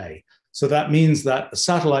the day. So that means that a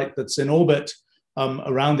satellite that's in orbit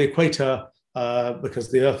around the equator, because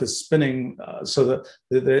the Earth is spinning, so that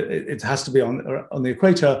it has to be on the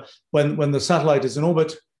equator. When the satellite is in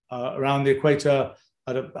orbit around the equator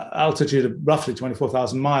at an altitude of roughly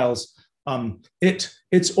 24,000 miles,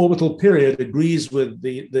 its orbital period agrees with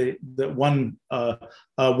the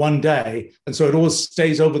one day, and so it always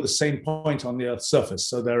stays over the same point on the Earth's surface.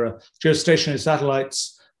 So there are geostationary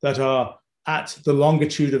satellites that are at the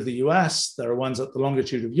longitude of the US, there are ones at the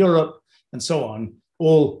longitude of Europe, and so on,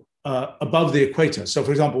 all above the equator. So, for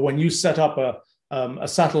example, when you set up a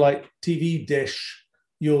satellite TV dish,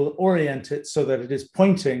 you'll orient it so that it is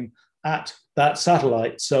pointing at that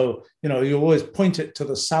satellite. So, you always point it to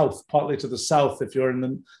the south, partly to the south if you're in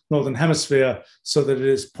the northern hemisphere, so that it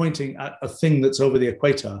is pointing at a thing that's over the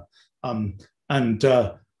equator.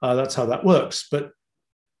 That's how that works. But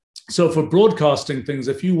so for broadcasting things,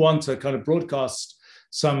 if you want to kind of broadcast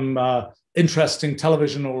some interesting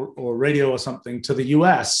television or radio or something to the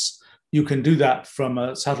US, you can do that from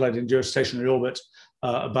a satellite in geostationary orbit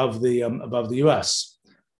above the US.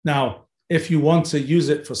 Now, if you want to use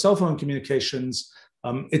it for cell phone communications,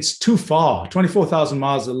 It's too far. 24,000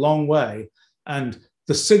 miles is a long way. And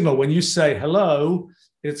the signal, when you say hello,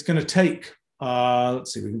 it's going to take,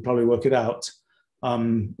 let's see, we can probably work it out.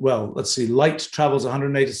 Well, let's see, light travels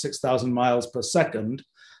 186,000 miles per second.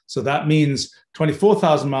 So that means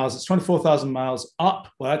 24,000 miles, it's 24,000 miles up.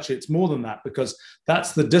 Well, actually, it's more than that because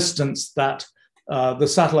that's the distance that the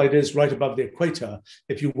satellite is right above the equator.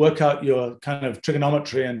 If you work out your kind of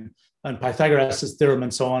trigonometry and Pythagoras' theorem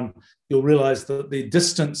and so on, you'll realize that the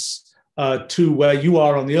distance to where you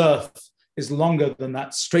are on the Earth is longer than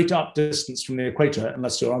that straight up distance from the equator,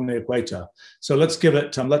 unless you're on the equator. So let's give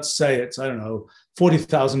it, let's say it's, I don't know,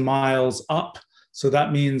 40,000 miles up. So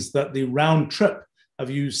that means that the round trip of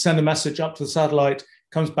you send a message up to the satellite,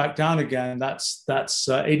 comes back down again, that's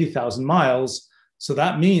 80,000 miles. So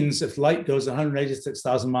that means if light goes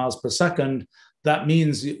 186,000 miles per second, that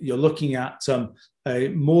means you're looking at a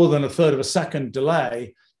more than a third of a second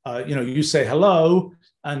delay. You say hello,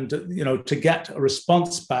 and to get a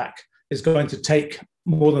response back is going to take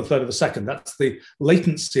more than a third of a second. That's the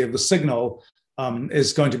latency of the signal,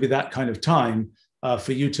 is going to be that kind of time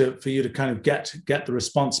for you to kind of get the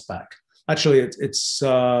response back. Actually, it's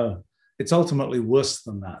ultimately worse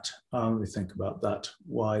than that. Let me think about that,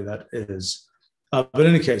 why that is. But in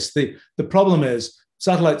any case, the problem is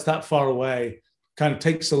satellites that far away kind of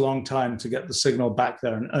takes a long time to get the signal back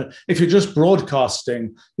there. And if you're just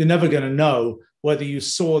broadcasting, you're never going to know whether you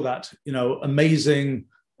saw that, amazing,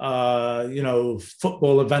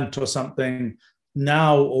 football event or something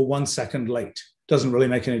now or 1 second late. Doesn't really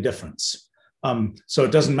make any difference. So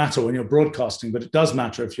it doesn't matter when you're broadcasting, but it does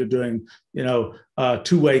matter if you're doing,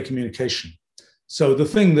 two-way communication. So the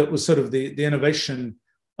thing that was sort of the innovation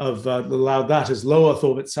of that allowed that is low Earth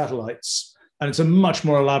orbit satellites, and it's a much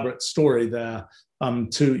more elaborate story there.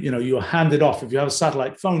 You're handed off. If you have a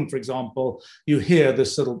satellite phone, for example, you hear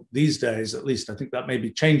this little, these days, at least, I think that may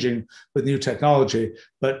be changing with new technology,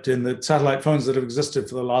 but in the satellite phones that have existed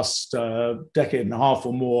for the last decade and a half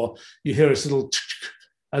or more, you hear this little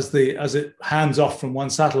as it hands off from one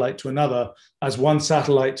satellite to another, as one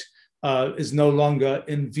satellite is no longer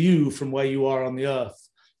in view from where you are on the Earth,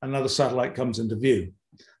 another satellite comes into view.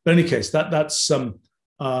 But in any case, that's so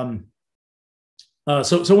one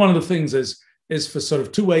of the things is for sort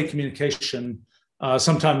of two-way communication.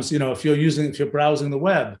 Sometimes, if you're browsing the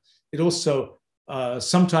web, it also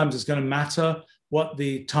sometimes is going to matter what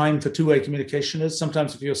the time for two-way communication is.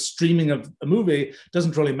 Sometimes if you're streaming a movie, it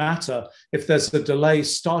doesn't really matter. If there's a delay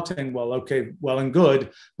starting, well and good.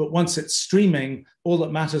 But once it's streaming, all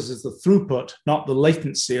that matters is the throughput, not the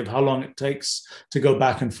latency of how long it takes to go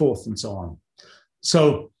back and forth and so on.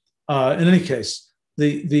 So in any case,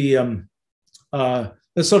 there's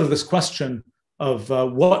sort of this question of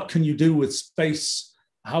what can you do with space?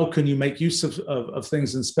 How can you make use of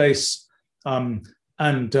things in space?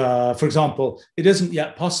 For example, it isn't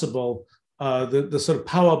yet possible. The sort of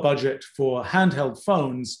power budget for handheld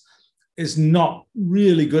phones is not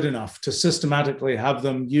really good enough to systematically have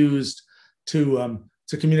them used to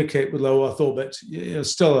communicate with low Earth orbit.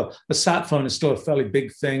 Still a sat phone is still a fairly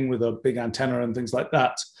big thing with a big antenna and things like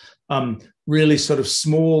that. Really sort of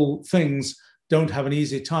small things don't have an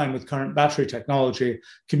easy time with current battery technology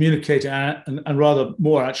communicating, and rather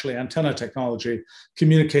more actually antenna technology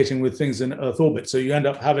communicating with things in Earth orbit. So you end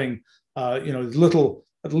up having little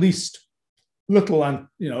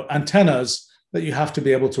antennas that you have to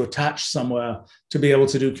be able to attach somewhere to be able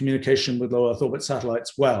to do communication with low Earth orbit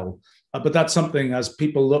satellites well. But that's something, as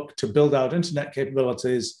people look to build out internet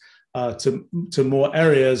capabilities to more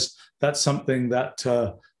areas, that's something that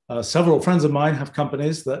several friends of mine have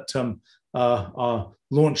companies that are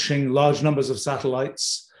launching large numbers of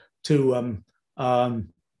satellites to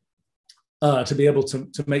be able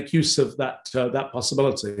to make use of that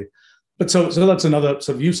possibility. But so that's another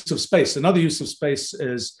sort of use of space. Another use of space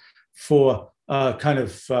is for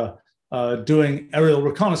doing aerial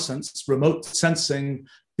reconnaissance, remote sensing,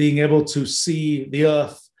 being able to see the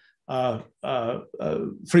Earth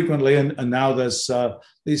frequently. And now there's at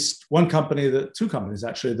least two companies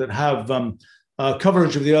actually that have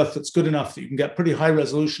coverage of the Earth that's good enough that you can get pretty high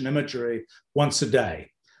resolution imagery once a day.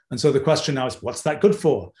 And so the question now is, what's that good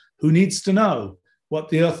for? Who needs to know what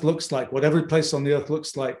the Earth looks like, what every place on the Earth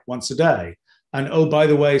looks like once a day? And oh, by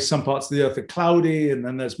the way, some parts of the Earth are cloudy, and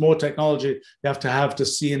then there's more technology you have to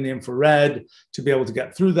see in the infrared to be able to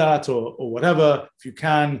get through that, or whatever, if you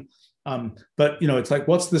can. But it's like,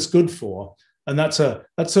 what's this good for? And that's sort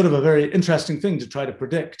of a very interesting thing to try to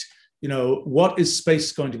predict. What is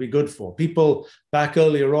space going to be good for? People back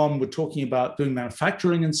earlier on were talking about doing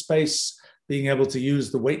manufacturing in space. being able to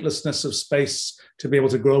use the weightlessness of space to be able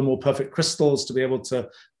to grow more perfect crystals, to be able to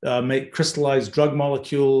make crystallized drug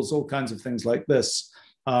molecules, all kinds of things like this.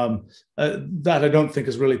 That I don't think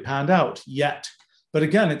has really panned out yet. But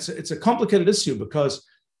again, it's a complicated issue because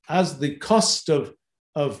as the cost of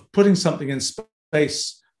putting something in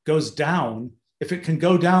space goes down, if it can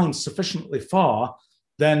go down sufficiently far,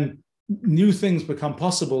 then new things become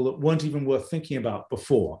possible that weren't even worth thinking about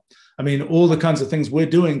before. I mean, all the kinds of things we're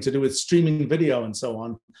doing to do with streaming video and so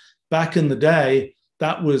on, back in the day,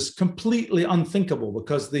 that was completely unthinkable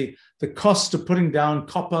because the cost of putting down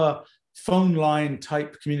copper phone line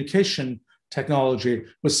type communication technology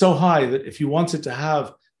was so high that if you wanted to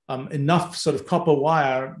have enough sort of copper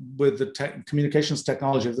wire with the communications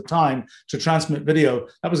technology of the time to transmit video,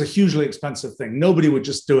 that was a hugely expensive thing. Nobody would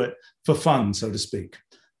just do it for fun, so to speak.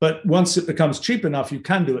 But once it becomes cheap enough, you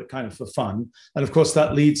can do it kind of for fun. And of course,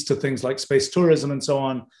 that leads to things like space tourism and so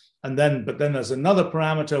on. But then there's another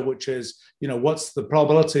parameter, which is, what's the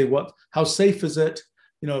probability? How safe is it?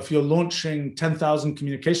 If you're launching 10,000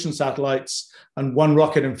 communication satellites and one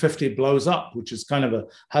rocket in 50 blows up, which is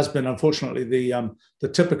has been unfortunately the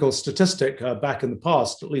typical statistic back in the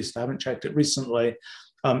past, at least I haven't checked it recently.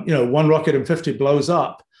 One rocket in 50 blows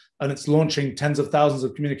up and it's launching tens of thousands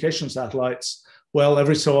of communication satellites. Well,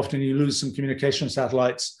 every so often you lose some communication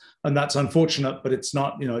satellites, and that's unfortunate, but it's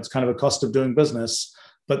not, it's kind of a cost of doing business.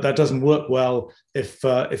 But that doesn't work well if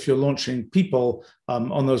you're launching people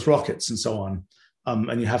on those rockets and so on.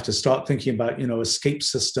 And you have to start thinking about, escape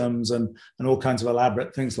systems and all kinds of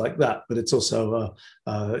elaborate things like that. But it's also,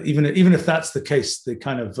 even if that's the case, the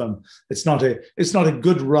kind of it's not a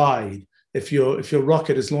good ride if your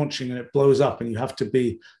rocket is launching and it blows up and you have to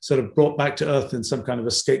be sort of brought back to Earth in some kind of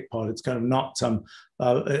escape pod. It's kind of not.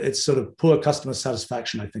 It's sort of poor customer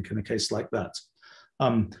satisfaction, I think, in a case like that.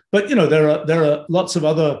 But there are lots of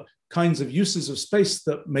other kinds of uses of space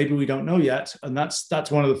that maybe we don't know yet, and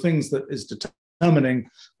that's one of the things that is determining,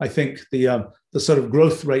 I think, the sort of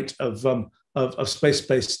growth rate of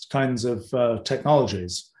space-based kinds of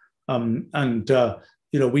technologies.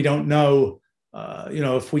 We don't know.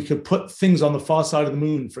 If we could put things on the far side of the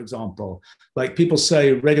moon, for example, like people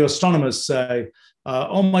say, radio astronomers say,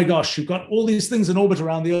 oh my gosh, you've got all these things in orbit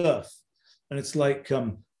around the Earth. And it's like,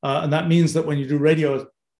 and that means that when you do radio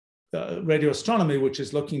astronomy, which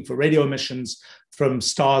is looking for radio emissions from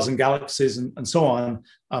stars and galaxies and so on,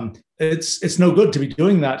 it's no good to be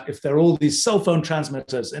doing that if there are all these cell phone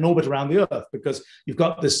transmitters in orbit around the Earth, because you've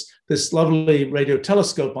got this lovely radio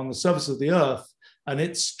telescope on the surface of the Earth, and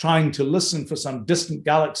it's trying to listen for some distant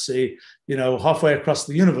galaxy, halfway across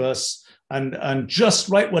the universe. And just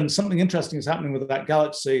right when something interesting is happening with that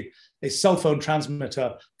galaxy, a cell phone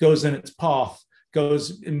transmitter goes in its path,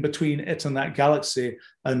 goes in between it and that galaxy,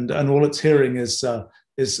 and all it's hearing is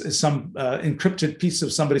some encrypted piece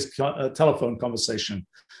of somebody's telephone conversation.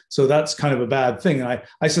 So that's kind of a bad thing. And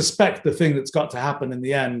I suspect the thing that's got to happen in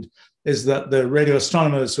the end is that the radio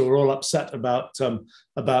astronomers who are all upset about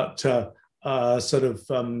lots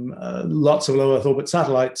of low Earth orbit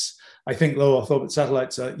satellites. I think low Earth orbit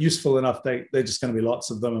satellites are useful enough. They're just going to be lots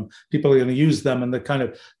of them, and people are going to use them. And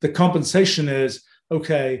the compensation is,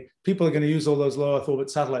 okay, people are going to use all those low Earth orbit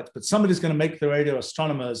satellites, but somebody's going to make the radio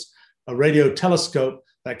astronomers a radio telescope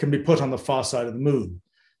that can be put on the far side of the moon.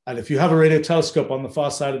 And if you have a radio telescope on the far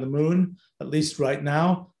side of the moon, at least right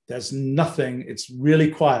now, there's nothing. It's really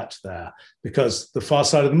quiet there, because the far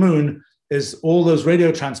side of the moon is all those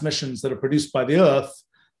radio transmissions that are produced by the Earth.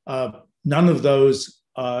 None of those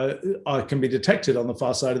can be detected on the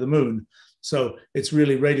far side of the moon. So it's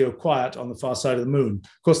really radio quiet on the far side of the moon.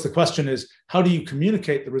 Of course, the question is, how do you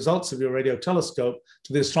communicate the results of your radio telescope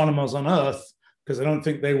to the astronomers on Earth? Because I don't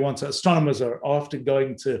think they want to. Astronomers are often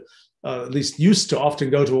going to, at least used to often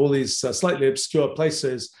go to all these slightly obscure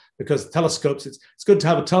places, because telescopes, it's good to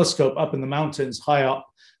have a telescope up in the mountains, high up,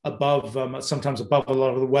 above, sometimes above a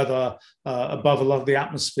lot of the weather, above a lot of the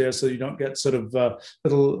atmosphere, so you don't get sort of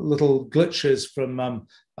little glitches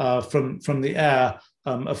from the air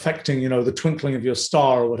affecting, the twinkling of your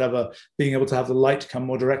star or whatever, being able to have the light come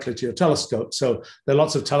more directly to your telescope. So there are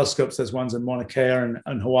lots of telescopes. There's ones in Mauna Kea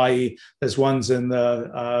and Hawaii. There's ones in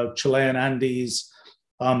the Chilean Andes.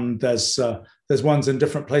 There's ones in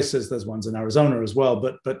different places. There's ones in Arizona as well.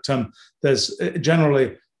 But there's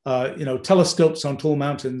generally, telescopes on tall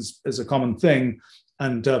mountains is a common thing.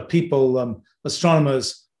 And people,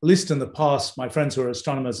 astronomers, at least in the past, my friends who are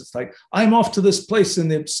astronomers, it's like, I'm off to this place in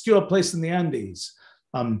the obscure place in the Andes.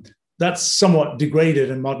 That's somewhat degraded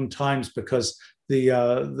in modern times, because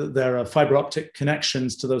there are fiber optic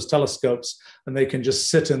connections to those telescopes, and they can just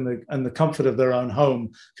sit in the comfort of their own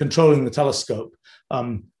home, controlling the telescope.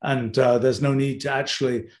 And there's no need to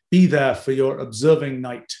actually be there for your observing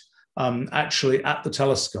night, actually at the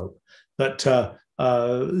telescope. But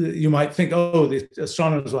you might think, oh, the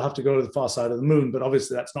astronomers will have to go to the far side of the moon, but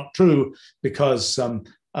obviously that's not true, because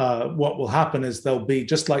what will happen is there'll be,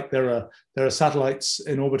 just like there are satellites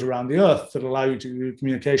in orbit around the Earth that allow you to do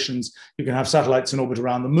communications, you can have satellites in orbit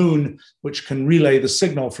around the moon, which can relay the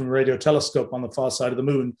signal from a radio telescope on the far side of the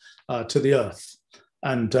moon to the Earth.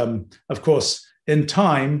 And of course, in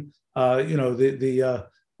time, the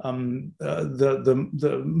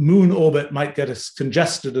moon orbit might get as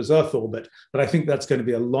congested as Earth orbit, but I think that's going to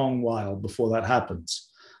be a long while before that happens.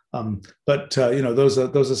 Those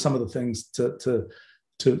are some of the things to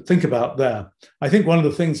think about there. I think one of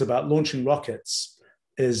the things about launching rockets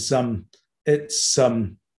is the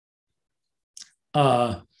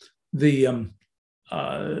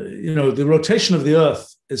rotation of the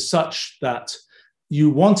Earth is such that you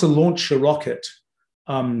want to launch a rocket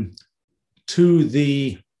to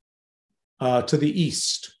the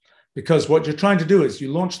east, because what you're trying to do is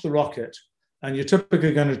you launch the rocket, and you're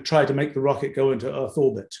typically going to try to make the rocket go into Earth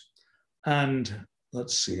orbit. And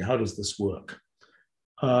let's see, how does this work?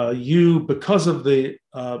 Because of the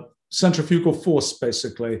centrifugal force,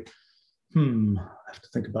 basically, I have to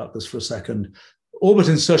think about this for a second. Orbit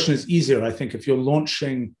insertion is easier, I think, if you're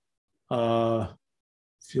launching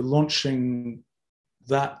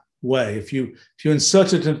that way, if you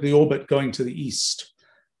insert it into the orbit going to the east.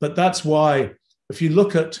 But that's why, if you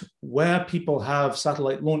look at where people have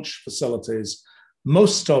satellite launch facilities,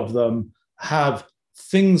 most of them have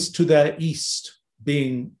things to their east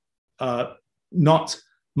being not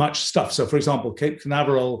much stuff. So, for example, Cape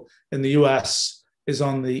Canaveral in the US is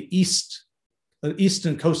on the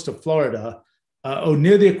eastern coast of Florida,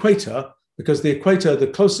 near the equator, because the equator, the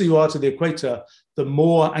closer you are to the equator, the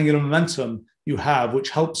more angular momentum you have, which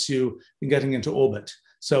helps you in getting into orbit.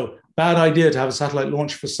 So, bad idea to have a satellite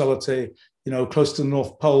launch facility, close to the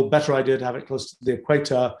North Pole. Better idea to have it close to the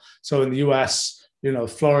equator. So, in the US,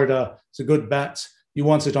 Florida is a good bet. You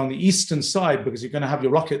want it on the eastern side, because you're going to have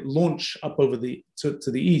your rocket launch up over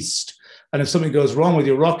to the east. And if something goes wrong with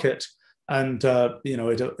your rocket, and it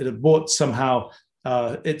aborts somehow,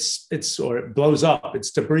 or it blows up,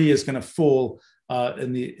 its debris is going to fall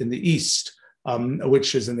in the east,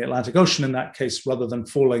 which is in the Atlantic Ocean in that case, rather than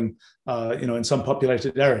falling in some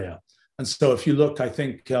populated area. And so if you look, I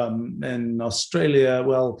think in Australia,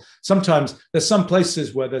 well, sometimes there's some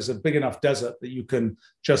places where there's a big enough desert that you can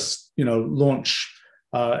just launch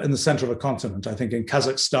in the center of a continent. I think in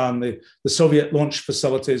Kazakhstan, the Soviet launch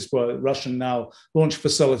facilities, where Russian now launch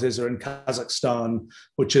facilities are in Kazakhstan,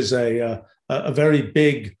 which is a very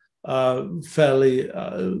big,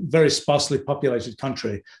 very sparsely populated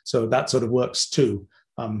country. So that sort of works too.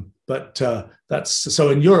 That's so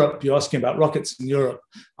in Europe, you're asking about rockets in Europe.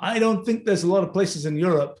 I don't think there's a lot of places in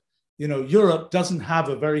Europe. Europe doesn't have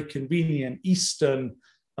a very convenient eastern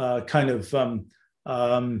kind of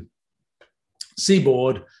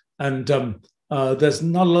seaboard, and there's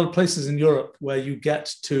not a lot of places in Europe where you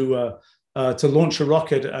get to launch a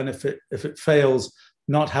rocket, and if it fails,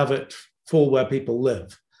 not have it fall where people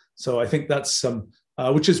live. So I think that's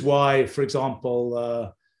which is why, for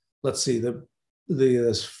example, let's see, the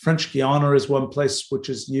French Guiana is one place which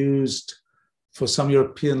is used for some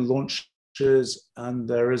European launches, and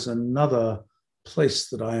there is another place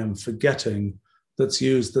that I am forgetting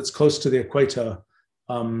that's close to the equator.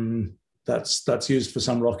 That's used for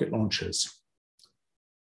some rocket launches.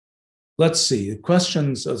 Let's see,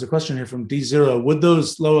 there's a question here from D0. Would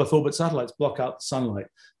those low Earth orbit satellites block out the sunlight?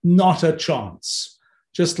 Not a chance.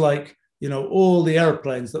 Just like, all the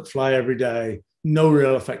airplanes that fly every day, no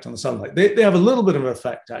real effect on the sunlight. They have a little bit of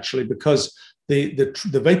effect, actually, because the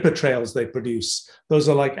vapor trails they produce, those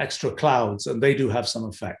are like extra clouds, and they do have some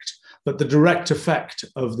effect. But the direct effect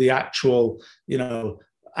of the actual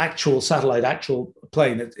satellite, actual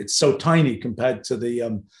plane, it's so tiny compared to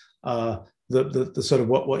the sort of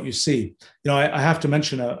what you see. I have to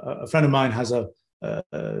mention a friend of mine has a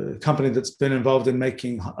company that's been involved in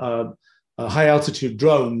making high altitude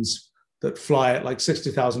drones that fly at like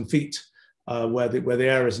 60,000 feet, where the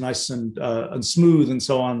air is nice and smooth and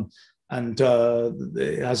so on. And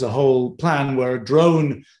it has a whole plan where a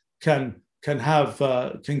drone can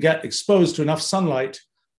get exposed to enough sunlight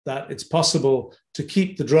that it's possible to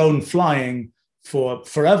keep the drone flying for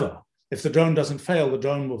forever. If the drone doesn't fail, the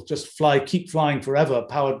drone will just keep flying forever,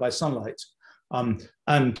 powered by sunlight. In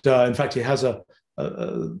fact, he has a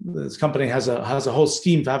this company has a whole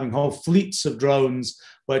scheme for having whole fleets of drones,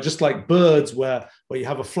 where just like birds, where you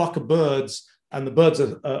have a flock of birds and the birds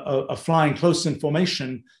are flying close in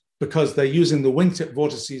formation because they're using the wingtip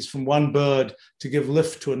vortices from one bird to give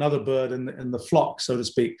lift to another bird in the flock, so to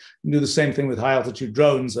speak. You do the same thing with high altitude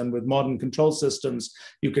drones, and with modern control systems,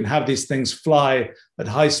 you can have these things fly at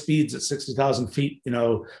high speeds at 60,000 feet,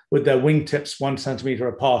 with their wingtips 1 centimeter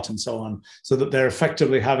apart and so on, so that they're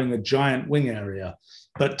effectively having a giant wing area.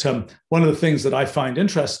 But one of the things that I find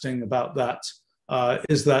interesting about that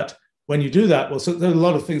is that when you do that, well, so there are a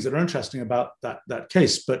lot of things that are interesting about that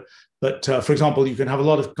case. But for example, you can have a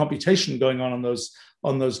lot of computation going on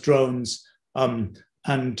those drones, and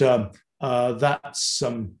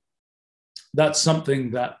that's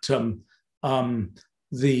something that you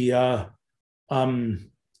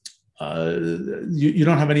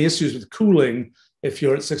don't have any issues with cooling if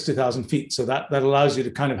you're at 60,000 feet. So that allows you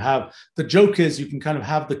to kind of have, the joke is you can kind of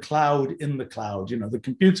have the cloud in the cloud, the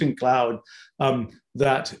computing cloud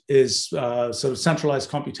that is sort of centralized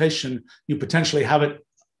computation. You potentially have it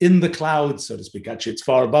in the cloud, so to speak. Actually, it's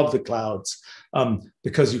far above the clouds,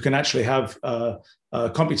 because you can actually have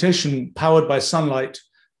computation powered by sunlight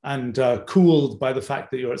and cooled by the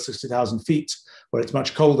fact that you're at 60,000 feet, where it's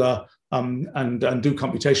much colder, and do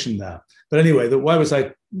computation there. But anyway, why was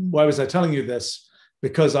I telling you this?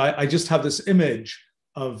 Because I just have this image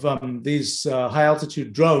of these high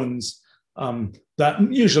altitude drones that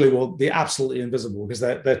usually will be absolutely invisible because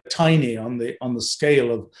they're tiny on the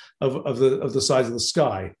scale of the size of the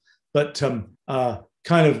sky. But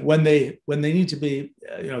kind of when they need to be,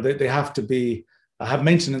 they have to be have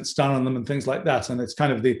maintenance done on them and things like that. And it's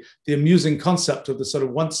kind of the amusing concept of the sort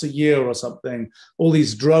of once a year or something, all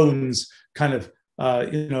these drones kind of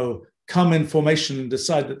come in formation and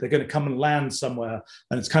decide that they're going to come and land somewhere.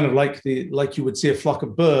 And it's kind of like you would see a flock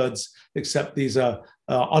of birds, except these are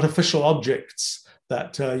artificial objects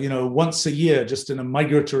that once a year, just in a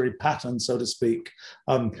migratory pattern, so to speak,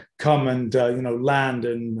 come and land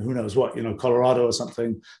in who knows what, Colorado or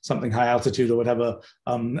something high altitude or whatever,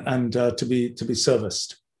 and to be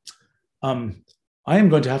serviced. I am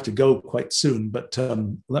going to have to go quite soon, but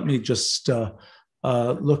let me just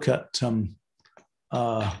look at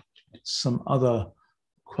some other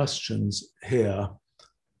questions here.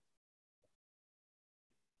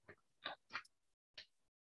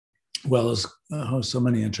 Well, there's so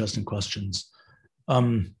many interesting questions.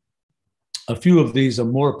 A few of these are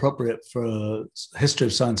more appropriate for history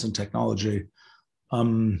of science and technology.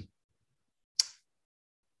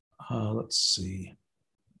 Let's see.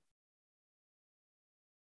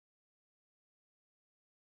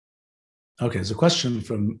 Okay, there's a question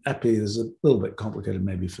from Epi. This is a little bit complicated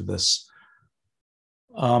maybe for this.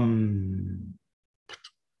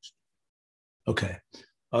 Okay,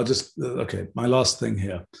 my last thing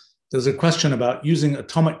here. There's a question about using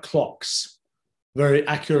atomic clocks, very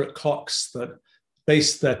accurate clocks that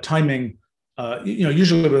base their timing.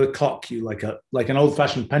 Usually with a clock, you like an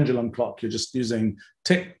old-fashioned pendulum clock, you're just using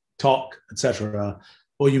tick tock, etc.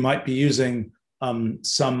 Or you might be using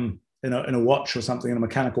some in a watch or something, in a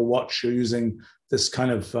mechanical watch. You're using this kind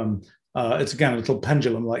of it's again a little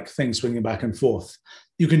pendulum-like thing swinging back and forth.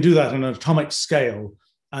 You can do that on an atomic scale,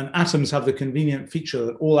 and atoms have the convenient feature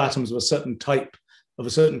that all atoms of a certain type, of a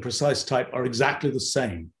certain precise type, are exactly the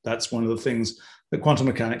same. That's one of the things that quantum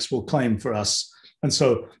mechanics will claim for us. And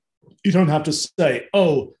so you don't have to say,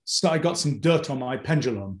 oh, so I got some dirt on my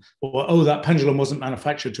pendulum, or oh, that pendulum wasn't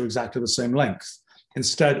manufactured to exactly the same length.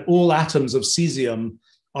 Instead, all atoms of cesium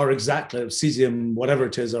whatever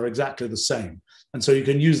it is, are exactly the same. And so you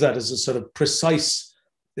can use that as a sort of precise,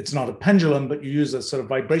 it's not a pendulum, but you use a sort of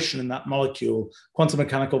vibration in that molecule, quantum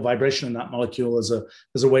mechanical vibration in that molecule as a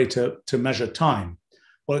way to measure time.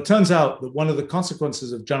 Well, it turns out that one of the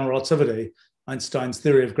consequences of general relativity, Einstein's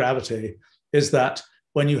theory of gravity, is that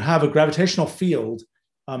when you have a gravitational field,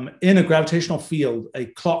 in a gravitational field, a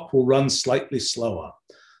clock will run slightly slower.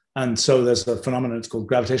 And so there's a phenomenon, it's called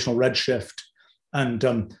gravitational redshift.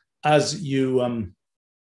 And as you, am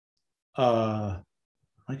I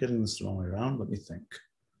getting this the wrong way around? Let me think.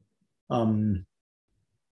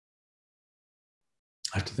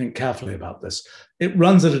 I have to think carefully about this. It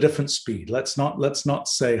runs at a different speed. Let's not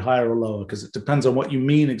say higher or lower, because it depends on what you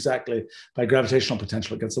mean exactly by gravitational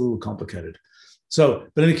potential. It gets a little complicated. So,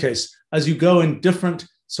 but in any case, as you go in different,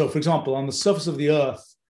 so for example, on the surface of the Earth,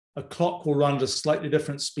 a clock will run at a slightly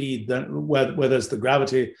different speed than where there's the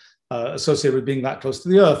gravity associated with being that close to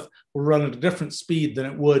the Earth, will run at a different speed than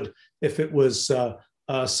it would if it was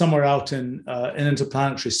somewhere out in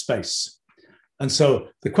interplanetary space. And so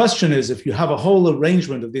the question is, if you have a whole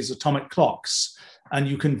arrangement of these atomic clocks, and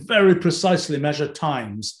you can very precisely measure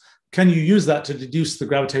times, can you use that to deduce the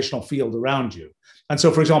gravitational field around you? And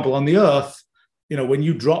so, for example, on the Earth, when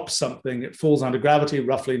you drop something, it falls under gravity,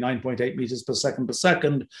 roughly 9.8 meters per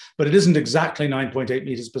second, but it isn't exactly 9.8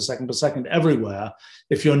 meters per second everywhere.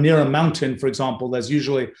 If you're near a mountain, for example, there's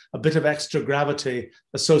usually a bit of extra gravity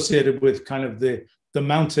associated with kind of the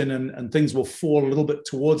mountain, and things will fall a little bit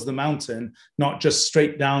towards the mountain, not just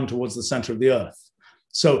straight down towards the center of the Earth.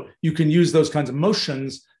 So you can use those kinds of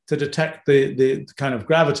motions to detect the kind of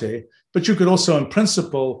gravity, but you could also, in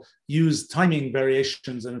principle, use timing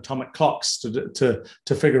variations in atomic clocks to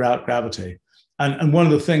figure out gravity. And one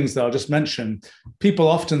of the things that I'll just mention, people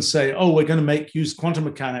often say, oh, we're going to use quantum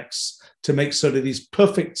mechanics to make sort of these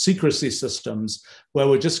perfect secrecy systems where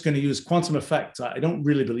we're just going to use quantum effects. I don't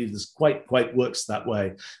really believe this quite works that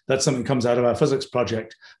way. That's something that comes out of our physics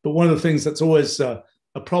project. But one of the things that's always a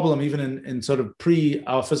problem, even in sort of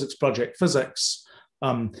our physics project physics,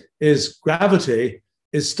 is gravity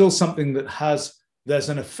is still something that there's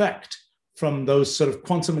an effect from those sort of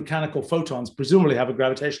quantum mechanical photons, presumably have a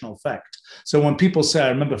gravitational effect. So when people say, I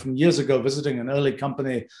remember from years ago visiting an early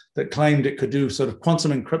company that claimed it could do sort of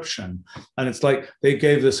quantum encryption, and it's like they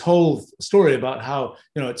gave this whole story about how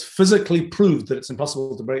it's physically proved that it's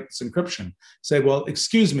impossible to break this encryption. Say, well,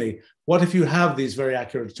 excuse me, what if you have these very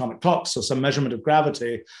accurate atomic clocks or some measurement of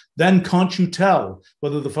gravity? Then can't you tell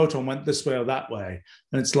whether the photon went this way or that way?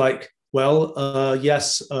 And it's like, well,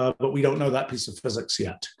 yes, but we don't know that piece of physics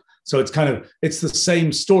yet. So it's the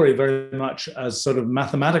same story very much as sort of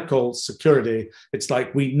mathematical security. It's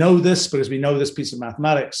like, we know this because we know this piece of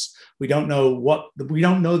mathematics. We don't know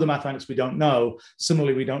the mathematics we don't know.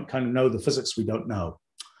 Similarly, we don't kind of know the physics we don't know.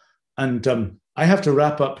 And I have to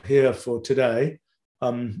wrap up here for today.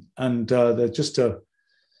 There's just a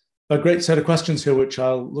great set of questions here, which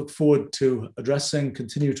I'll look forward to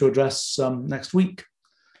continue to address next week.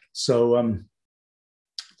 So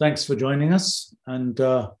thanks for joining us, and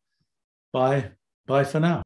bye for now.